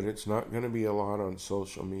 but it's not going to be a lot on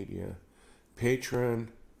social media. Patreon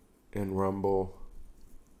and Rumble.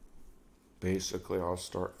 Basically, I'll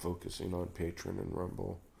start focusing on Patreon and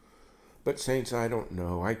Rumble. But saints, I don't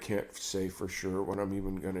know. I can't say for sure what I'm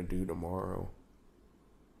even going to do tomorrow.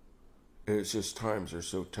 It's just times are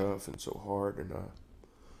so tough and so hard, and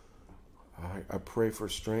I pray for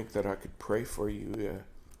strength that I could pray for you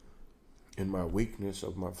in my weakness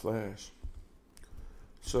of my flesh.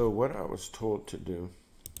 So what I was told to do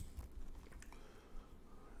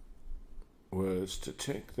was to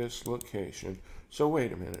take this location. So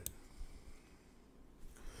wait a minute.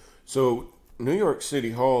 So New York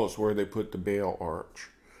City Hall is where they put the Baal Arch.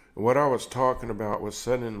 And what I was talking about was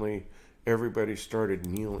suddenly everybody started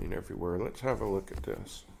kneeling everywhere. Let's have a look at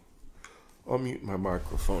this. I'll mute my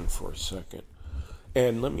microphone for a second.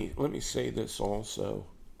 And let me say this also.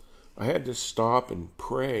 I had to stop and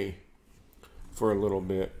pray for a little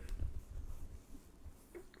bit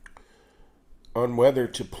on whether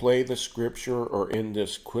to play the scripture or end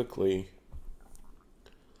this quickly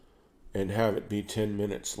and have it be 10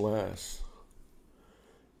 minutes less.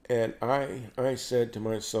 And I said to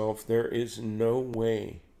myself, there is no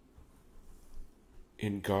way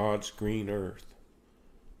in God's green earth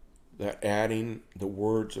that adding the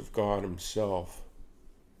words of God himself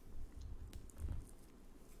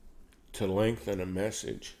to lengthen a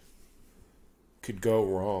message could go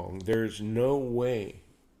wrong. There's no way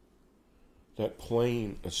that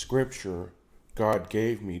playing a scripture God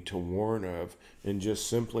gave me to warn of and just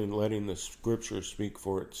simply letting the scripture speak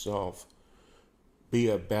for itself be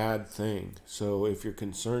a bad thing. So if you're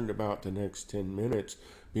concerned about the next 10 minutes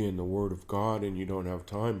being the Word of God and you don't have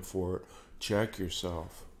time for it, check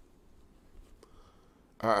yourself.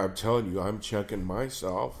 I'm telling you, I'm checking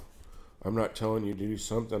myself. I'm not telling you to do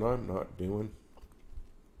something I'm not doing.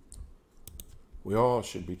 We all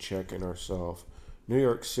should be checking ourselves. New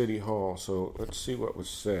York City Hall. So let's see what was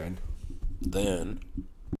said then.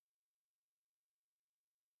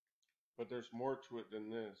 But there's more to it than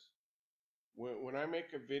this. When I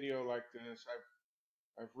make a video like this,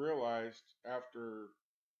 I've realized after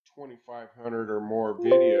 2,500 or more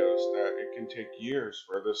videos that it can take years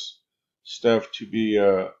for this stuff to be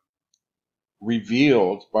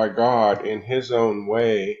revealed by God in His own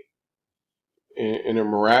way, in a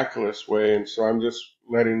miraculous way. And so I'm just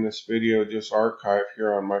letting this video just archive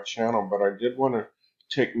here on my channel. But I did want to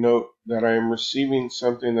take note that I am receiving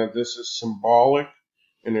something that this is symbolic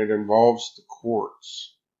and it involves the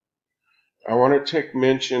courts. I want to take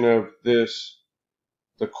mention of this,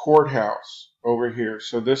 the courthouse over here.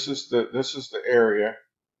 So this is the area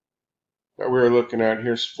that we're looking at.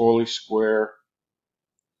 Here's Foley Square.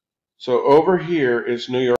 So over here is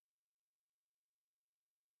New York.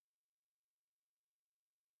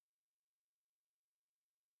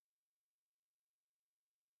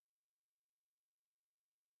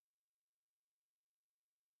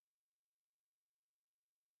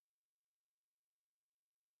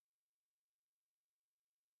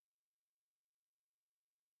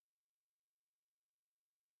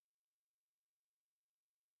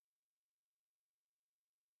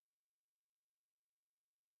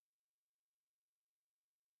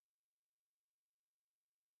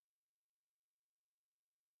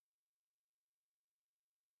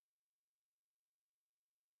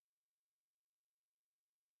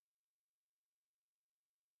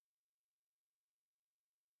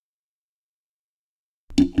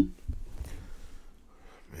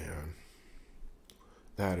 Man,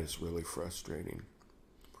 that is really frustrating.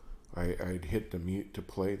 I'd hit the mute to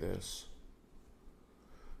play this.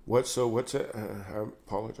 What's it? I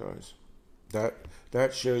apologize.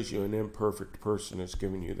 That shows you an imperfect person is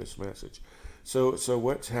giving you this message. So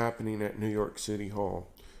what's happening at New York City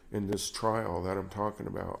Hall in this trial that I'm talking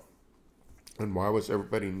about? And why was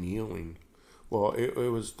everybody kneeling? Well, it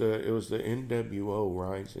was the NWO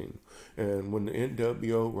rising, and when the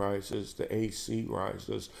NWO rises, the AC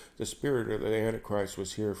rises. The spirit of the Antichrist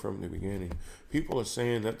was here from the beginning. People are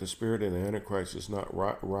saying that the spirit of the Antichrist is not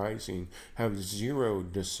rising, have zero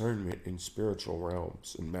discernment in spiritual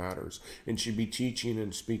realms and matters, and should be teaching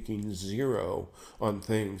and speaking zero on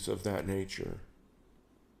things of that nature.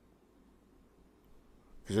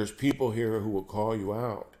 Because there's people here who will call you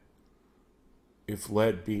out, if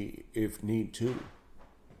led be, if need to.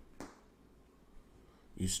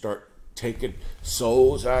 You start taking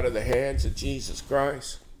souls out of the hands of Jesus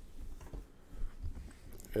Christ.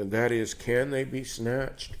 And that is, can they be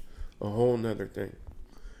snatched? A whole nother thing.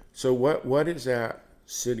 So what is at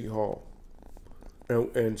City Hall?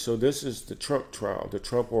 And so this is the Trump trial. The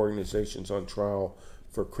Trump organization's on trial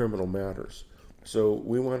for criminal matters. So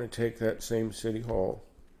we want to take that same City Hall.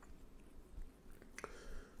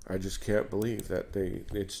 I just can't believe that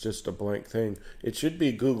it's just a blank thing. It should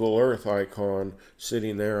be Google Earth icon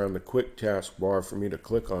sitting there on the quick task bar for me to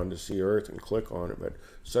click on to see Earth and click on it, but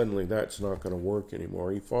suddenly that's not going to work anymore.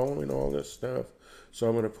 Are you following all this stuff? So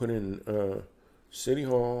I'm going to put in City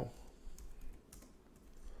Hall,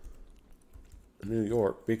 New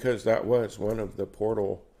York, because that was one of the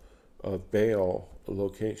portal of Baal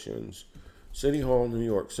locations. City Hall, New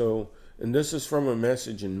York. So, and this is from a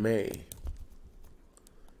message in May.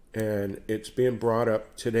 And it's being brought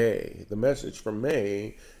up today. The message from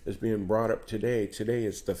May is being brought up today. Today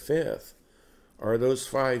is the 5th. Are those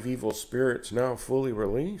 5 evil spirits now fully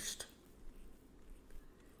released?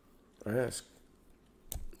 I ask.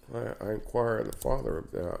 I inquire of the Father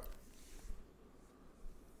of that.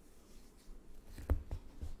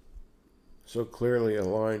 So clearly a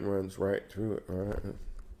line runs right through it, right?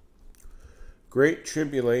 Great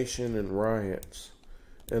tribulation and riots.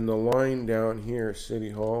 And the line down here,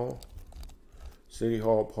 City Hall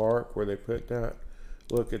Park, where they put that.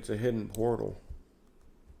 Look, it's a hidden portal.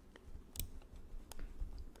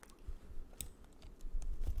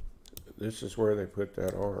 This is where they put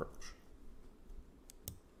that arch.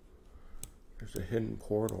 There's a hidden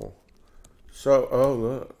portal. So, oh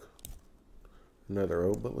look, another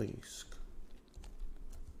obelisk.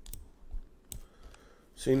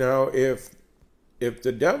 See, now, if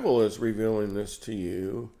the devil is revealing this to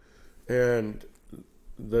you, and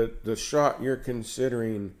the shot you're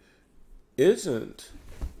considering isn't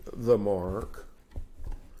the mark,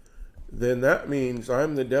 then that means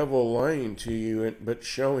I'm the devil lying to you, but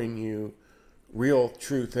showing you real,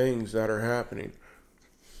 true things that are happening.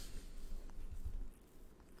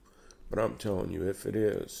 But I'm telling you, if it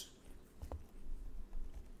is,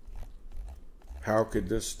 how could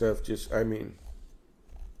this stuff just, I mean,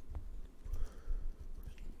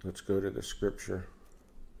 let's go to the scripture.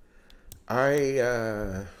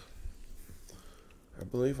 I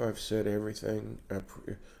believe I've said everything.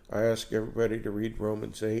 I ask everybody to read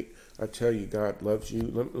Romans 8. I tell you, God loves you.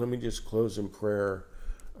 Let me just close in prayer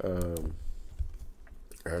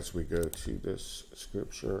as we go to this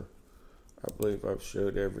scripture. I believe I've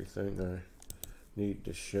showed everything I need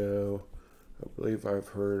to show. I believe I've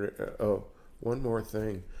heard, one more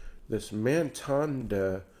thing. This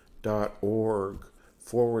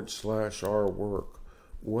mantanda.org/our work.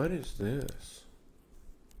 What is this?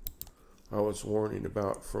 I was warning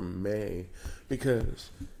about from May,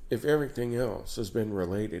 because if everything else has been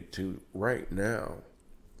related to right now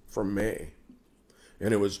from May,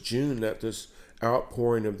 and it was June that this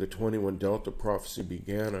outpouring of the 21 Delta prophecy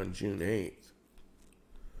began on June 8th,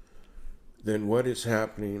 then what is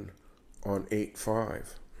happening on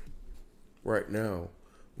 8/5 right now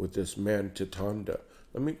with this Mantatanda?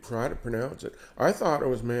 Let me try to pronounce it. I thought it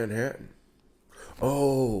was Manhattan.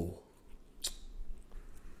 Oh,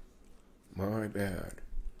 my bad.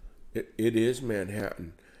 It is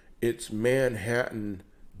Manhattan. It's Manhattan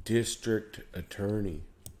District Attorney.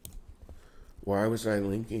 Why was I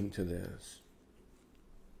linking to this?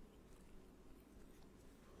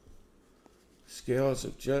 Scales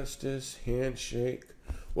of justice, handshake.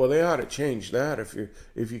 Well, they ought to change that.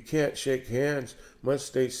 If you can't shake hands, must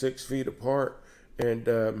stay 6 feet apart and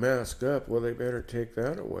mask up. Well, they better take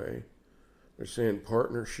that away. They're saying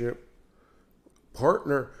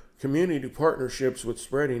community partnerships with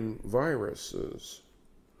spreading viruses.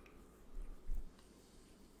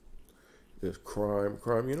 This crime.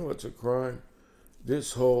 You know what's a crime?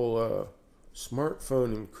 This whole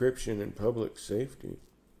smartphone encryption and public safety.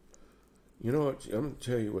 You know what? I'm going to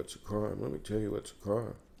tell you what's a crime. Let me tell you what's a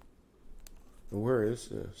crime. And where is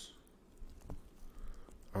this?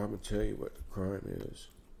 I'm going to tell you what the crime is.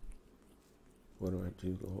 What do I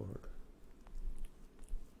do, Lord?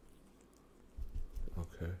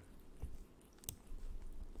 Okay.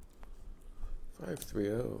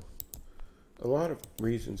 530. A lot of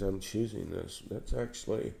reasons I'm choosing this. That's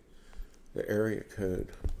actually the area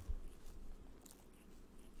code.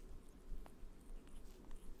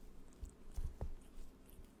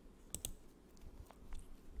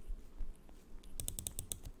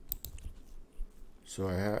 So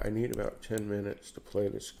I need about 10 minutes to play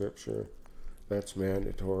the scripture. That's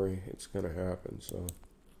mandatory. It's going to happen. So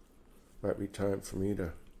might be time for me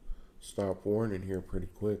to stop warning here pretty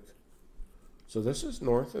quick. So this is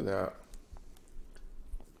north of that.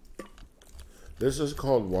 This is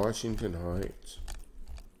called Washington Heights.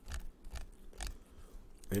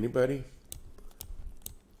 Anybody?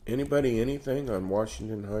 Anything on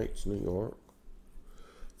Washington Heights, New York?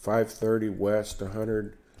 530 West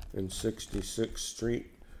 166th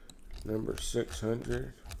Street, number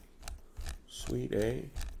 600, Suite A.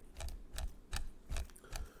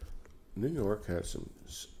 New York has some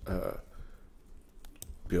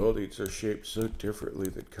buildings are shaped so differently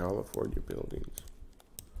than California buildings.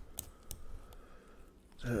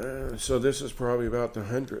 So this is probably about the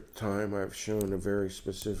 100th time I've shown a very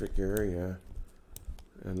specific area.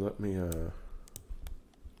 And let me hang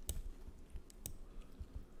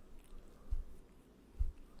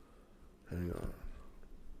on.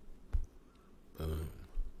 Boom.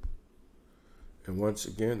 And once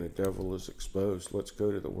again, the devil is exposed. Let's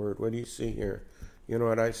go to the word. What do you see here? You know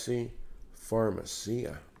what I see?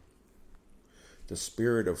 Pharmacia. The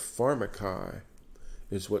spirit of pharmakai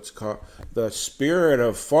is what's the spirit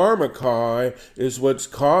of pharmakai is what's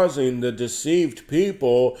causing the deceived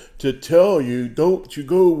people to tell you, don't you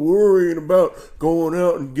go worrying about going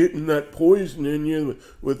out and getting that poison in you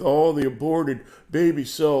with all the aborted baby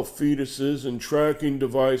cell fetuses and tracking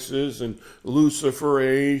devices and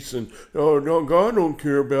luciferase and no, God don't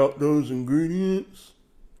care about those ingredients.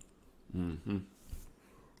 Who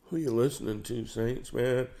are you listening to, saints,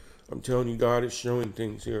 man? I'm telling you, God is showing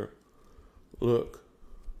things here. Look.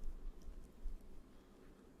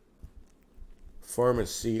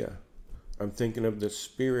 Pharmacia. I'm thinking of the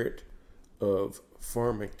spirit of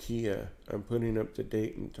pharmakia. I'm putting up the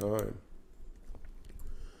date and time.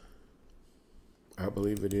 I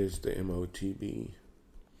believe it is the MOTB.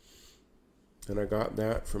 And I got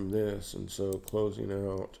that from this, and so closing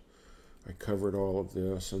out, I covered all of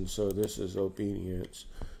this, and so this is obedience.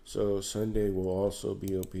 So Sunday will also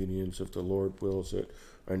be obedience if the Lord wills it.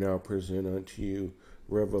 I now present unto you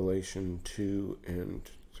Revelation 2 and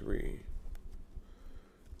 3.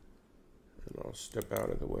 And I'll step out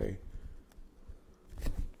of the way.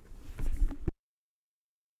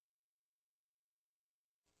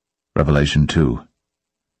 Revelation 2.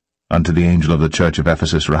 Unto the angel of the church of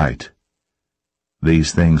Ephesus write,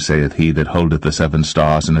 These things saith he that holdeth the 7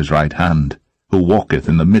 stars in his right hand, who walketh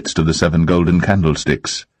in the midst of the 7 golden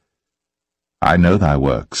candlesticks. I know thy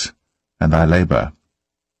works, and thy labour,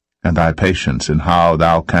 and thy patience, and how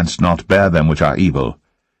thou canst not bear them which are evil.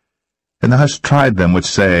 And thou hast tried them which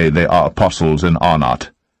say they are apostles, and are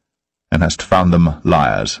not, and hast found them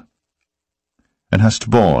liars. And hast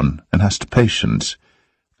borne, and hast patience,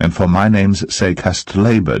 and for my name's sake hast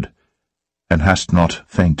laboured, and hast not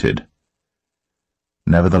fainted.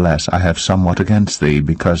 Nevertheless I have somewhat against thee,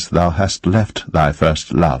 because thou hast left thy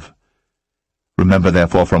first love. Remember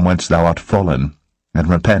therefore from whence thou art fallen, and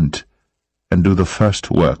repent, and do the first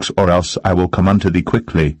works, or else I will come unto thee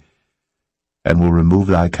quickly, and will remove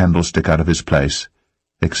thy candlestick out of his place,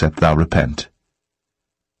 except thou repent.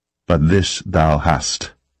 But this thou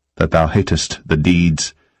hast, that thou hatest the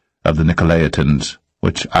deeds of the Nicolaitans,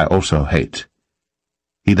 which I also hate.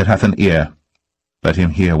 He that hath an ear, let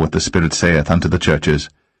him hear what the Spirit saith unto the churches.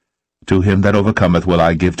 To him that overcometh will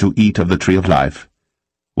I give to eat of the tree of life,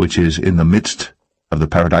 which is in the midst of the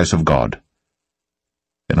paradise of God.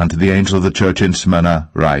 And unto the angel of the church in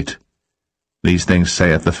Smyrna write, These things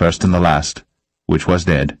saith the first and the last, which was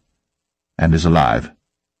dead, and is alive.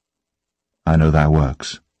 I know thy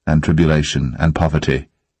works, and tribulation, and poverty.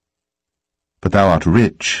 But thou art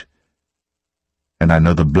rich, and I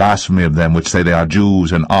know the blasphemy of them which say they are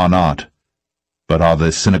Jews, and are not, but are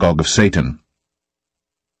the synagogue of Satan.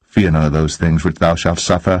 Fear none of those things which thou shalt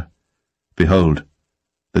suffer. Behold,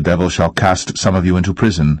 the devil shall cast some of you into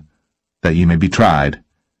prison, that ye may be tried,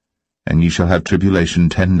 and ye shall have tribulation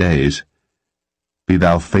 10 days. Be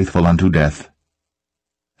thou faithful unto death,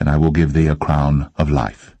 and I will give thee a crown of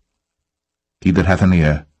life. He that hath an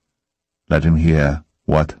ear, let him hear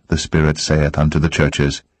what the Spirit saith unto the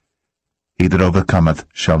churches. He that overcometh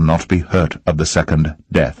shall not be hurt of the second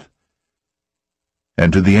death.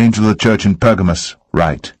 And to the angel of the church in Pergamos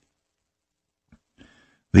write,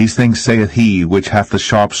 These things saith he which hath the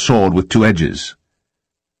sharp sword with 2 edges.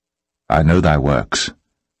 I know thy works,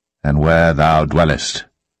 and where thou dwellest,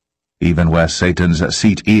 even where Satan's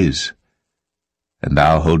seat is, and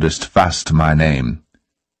thou holdest fast my name,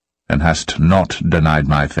 and hast not denied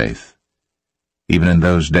my faith, even in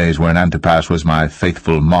those days wherein Antipas was my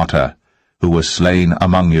faithful martyr, who was slain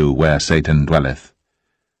among you where Satan dwelleth.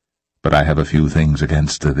 But I have a few things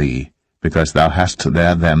against thee, because thou hast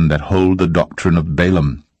there them that hold the doctrine of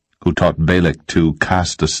Balaam, who taught Balak to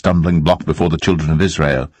cast a stumbling block before the children of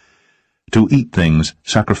Israel, to eat things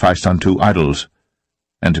sacrificed unto idols,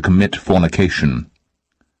 and to commit fornication.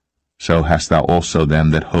 So hast thou also them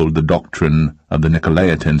that hold the doctrine of the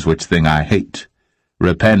Nicolaitans, which thing I hate.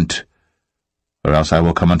 Repent, or else I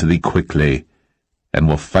will come unto thee quickly, and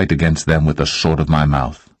will fight against them with the sword of my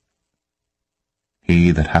mouth.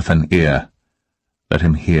 He that hath an ear, let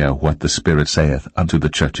him hear what the Spirit saith unto the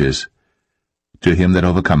churches. To him that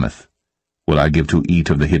overcometh will I give to eat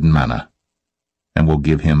of the hidden manna, and will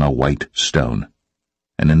give him a white stone,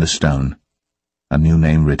 and in the stone a new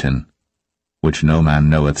name written, which no man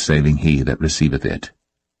knoweth saving he that receiveth it.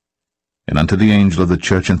 And unto the angel of the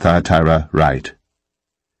church in Thyatira write,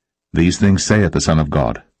 These things saith the Son of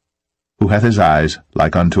God, who hath his eyes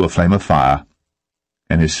like unto a flame of fire,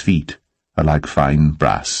 and his feet are like fine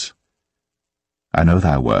brass. I know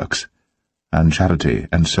thy works, and charity,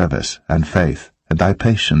 and service, and faith, and thy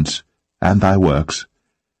patience, and thy works,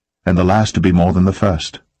 and the last to be more than the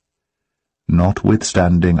first.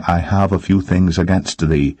 Notwithstanding I have a few things against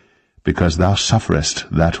thee, because thou sufferest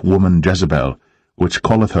that woman Jezebel, which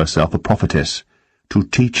calleth herself a prophetess, to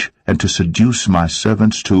teach and to seduce my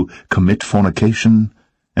servants to commit fornication,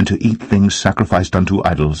 and to eat things sacrificed unto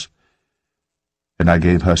idols. And I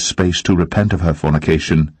gave her space to repent of her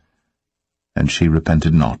fornication, and she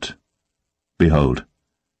repented not. Behold,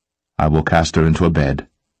 I will cast her into a bed,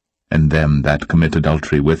 and them that commit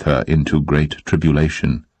adultery with her into great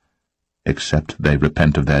tribulation, except they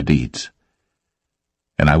repent of their deeds.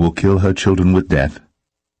 And I will kill her children with death.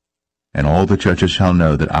 And all the churches shall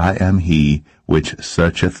know that I am he which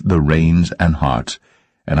searcheth the reins and hearts,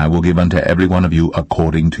 and I will give unto every one of you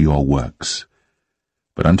according to your works.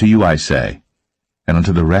 But unto you I say, and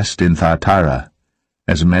unto the rest in Thyatira,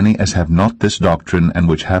 As many as have not this doctrine, and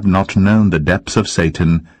which have not known the depths of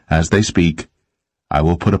Satan, as they speak, I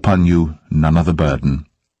will put upon you none other burden.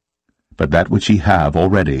 But that which ye have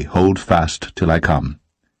already hold fast till I come.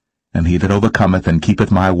 And he that overcometh and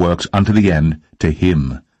keepeth my works unto the end, to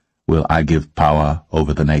him will I give power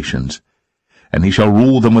over the nations. And he shall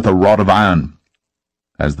rule them with a rod of iron.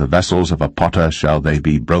 As the vessels of a potter shall they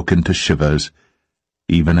be broken to shivers,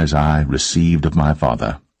 even as I received of my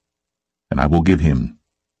Father. And I will give him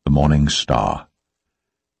the morning star.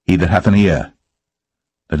 He that hath an ear,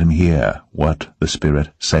 let him hear what the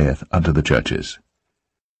Spirit saith unto the churches.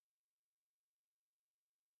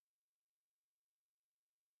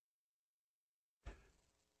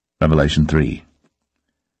 Revelation 3.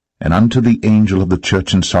 And unto the angel of the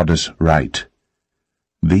church in Sardis write,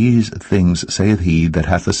 These things saith he that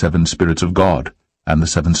hath the 7 spirits of God, and the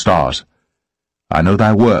 7 stars. I know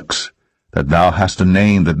thy works, that thou hast a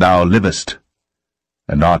name that thou livest,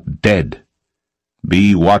 and art dead.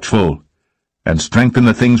 Be watchful, and strengthen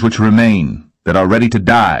the things which remain, that are ready to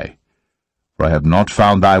die. For I have not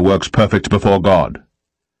found thy works perfect before God.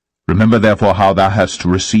 Remember therefore how thou hast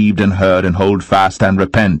received and heard, and hold fast and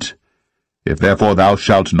repent. If therefore thou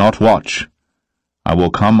shalt not watch, I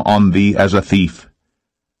will come on thee as a thief,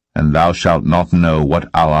 and thou shalt not know what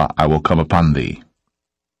hour I will come upon thee.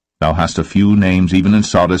 Thou hast a few names even in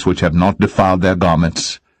Sardis which have not defiled their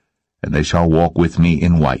garments, and they shall walk with me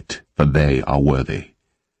in white, for they are worthy.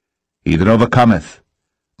 He that overcometh,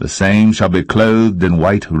 the same shall be clothed in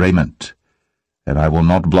white raiment, and I will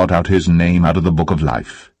not blot out his name out of the book of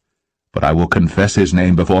life, but I will confess his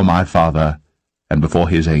name before my Father and before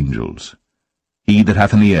his angels. He that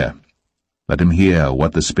hath an ear, let him hear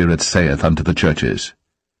what the Spirit saith unto the churches.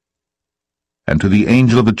 And to the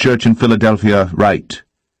angel of the church in Philadelphia write,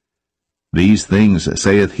 These things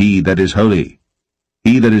saith he that is holy,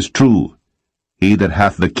 he that is true, he that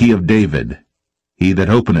hath the key of David, he that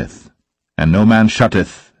openeth, and no man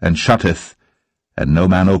shutteth, and shutteth, and no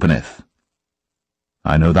man openeth.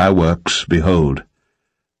 I know thy works, behold,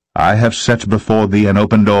 I have set before thee an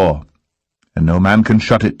open door, and no man can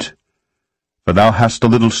shut it. For thou hast a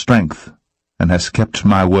little strength, and hast kept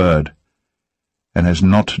my word, and hast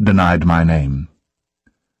not denied my name.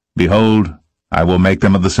 Behold, I will make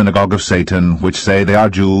them of the synagogue of Satan, which say they are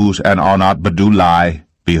Jews, and are not, but do lie.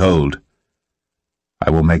 Behold, I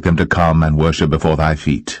will make them to come and worship before thy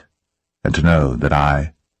feet, and to know that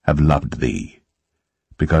I have loved thee.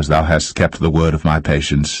 Because thou hast kept the word of my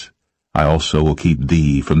patience, I also will keep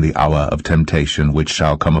thee from the hour of temptation which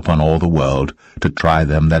shall come upon all the world, to try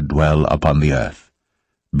them that dwell upon the earth.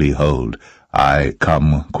 Behold, I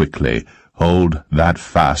come quickly. Hold that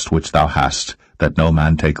fast which thou hast, that no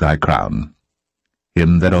man take thy crown.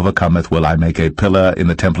 Him that overcometh will I make a pillar in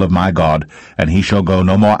the temple of my God, and he shall go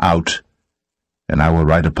no more out. And I will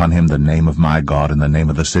write upon him the name of my God, and the name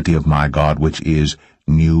of the city of my God, which is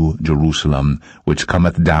New Jerusalem, which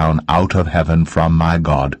cometh down out of heaven from my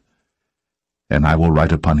God. And I will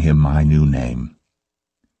write upon him my new name.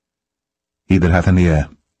 He that hath an ear,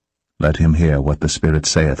 let him hear what the Spirit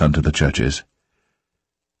saith unto the churches.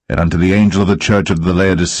 And unto the angel of the church of the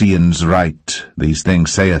Laodiceans write, These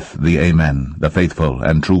things saith the Amen, the faithful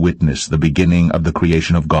and true witness, the beginning of the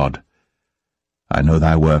creation of God. I know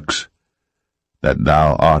thy works, that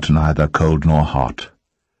thou art neither cold nor hot.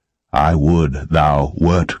 I would thou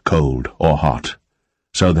wert cold or hot.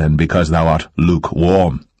 So then, because thou art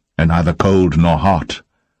lukewarm, and neither cold nor hot,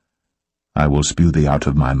 I will spew thee out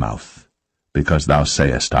of my mouth, because thou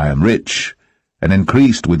sayest, I am rich, and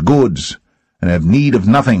increased with goods, and have need of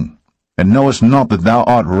nothing, and knowest not that thou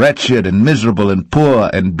art wretched, and miserable, and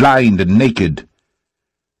poor, and blind, and naked.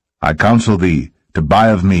 I counsel thee to buy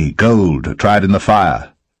of me gold tried in the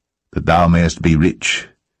fire, that thou mayest be rich,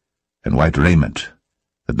 and white raiment,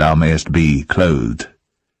 that thou mayest be clothed,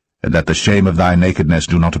 and that the shame of thy nakedness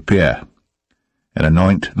do not appear, and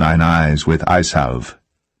anoint thine eyes with eye salve,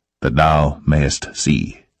 that thou mayest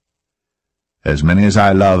see. As many as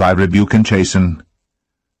I love I rebuke and chasten.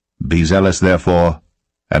 Be zealous therefore,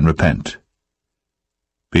 and repent.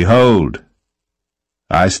 Behold,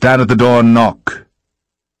 I stand at the door and knock.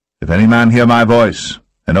 If any man hear my voice,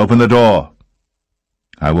 and open the door,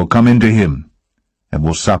 I will come into him, and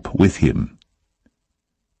will sup with him,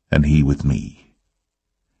 and he with me.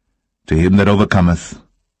 To him that overcometh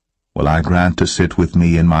will I grant to sit with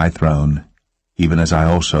me in my throne, even as I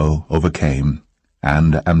also overcame,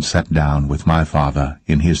 and am set down with my Father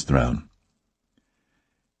in his throne.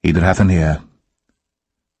 He that hath an ear,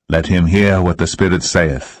 let him hear what the Spirit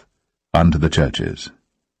saith unto the churches.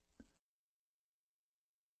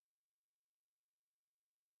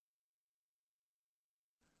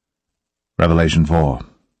 Revelation 4.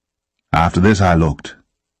 After this I looked,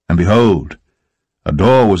 and behold, a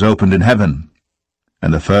door was opened in heaven,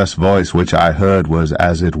 and the first voice which I heard was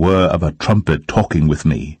as it were of a trumpet talking with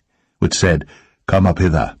me, which said, Come up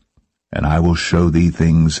hither, and I will show thee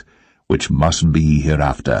things which must be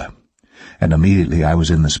hereafter. And immediately I was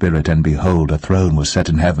in the Spirit, and behold, a throne was set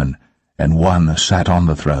in heaven, and one sat on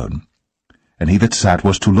the throne. And he that sat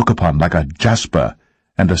was to look upon like a jasper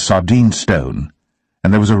and a sardine stone,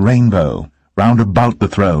 and there was a rainbow round about the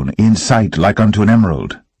throne, in sight like unto an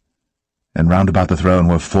emerald. And round about the throne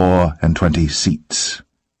were 24 seats,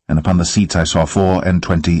 and upon the seats I saw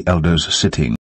 24 elders sitting.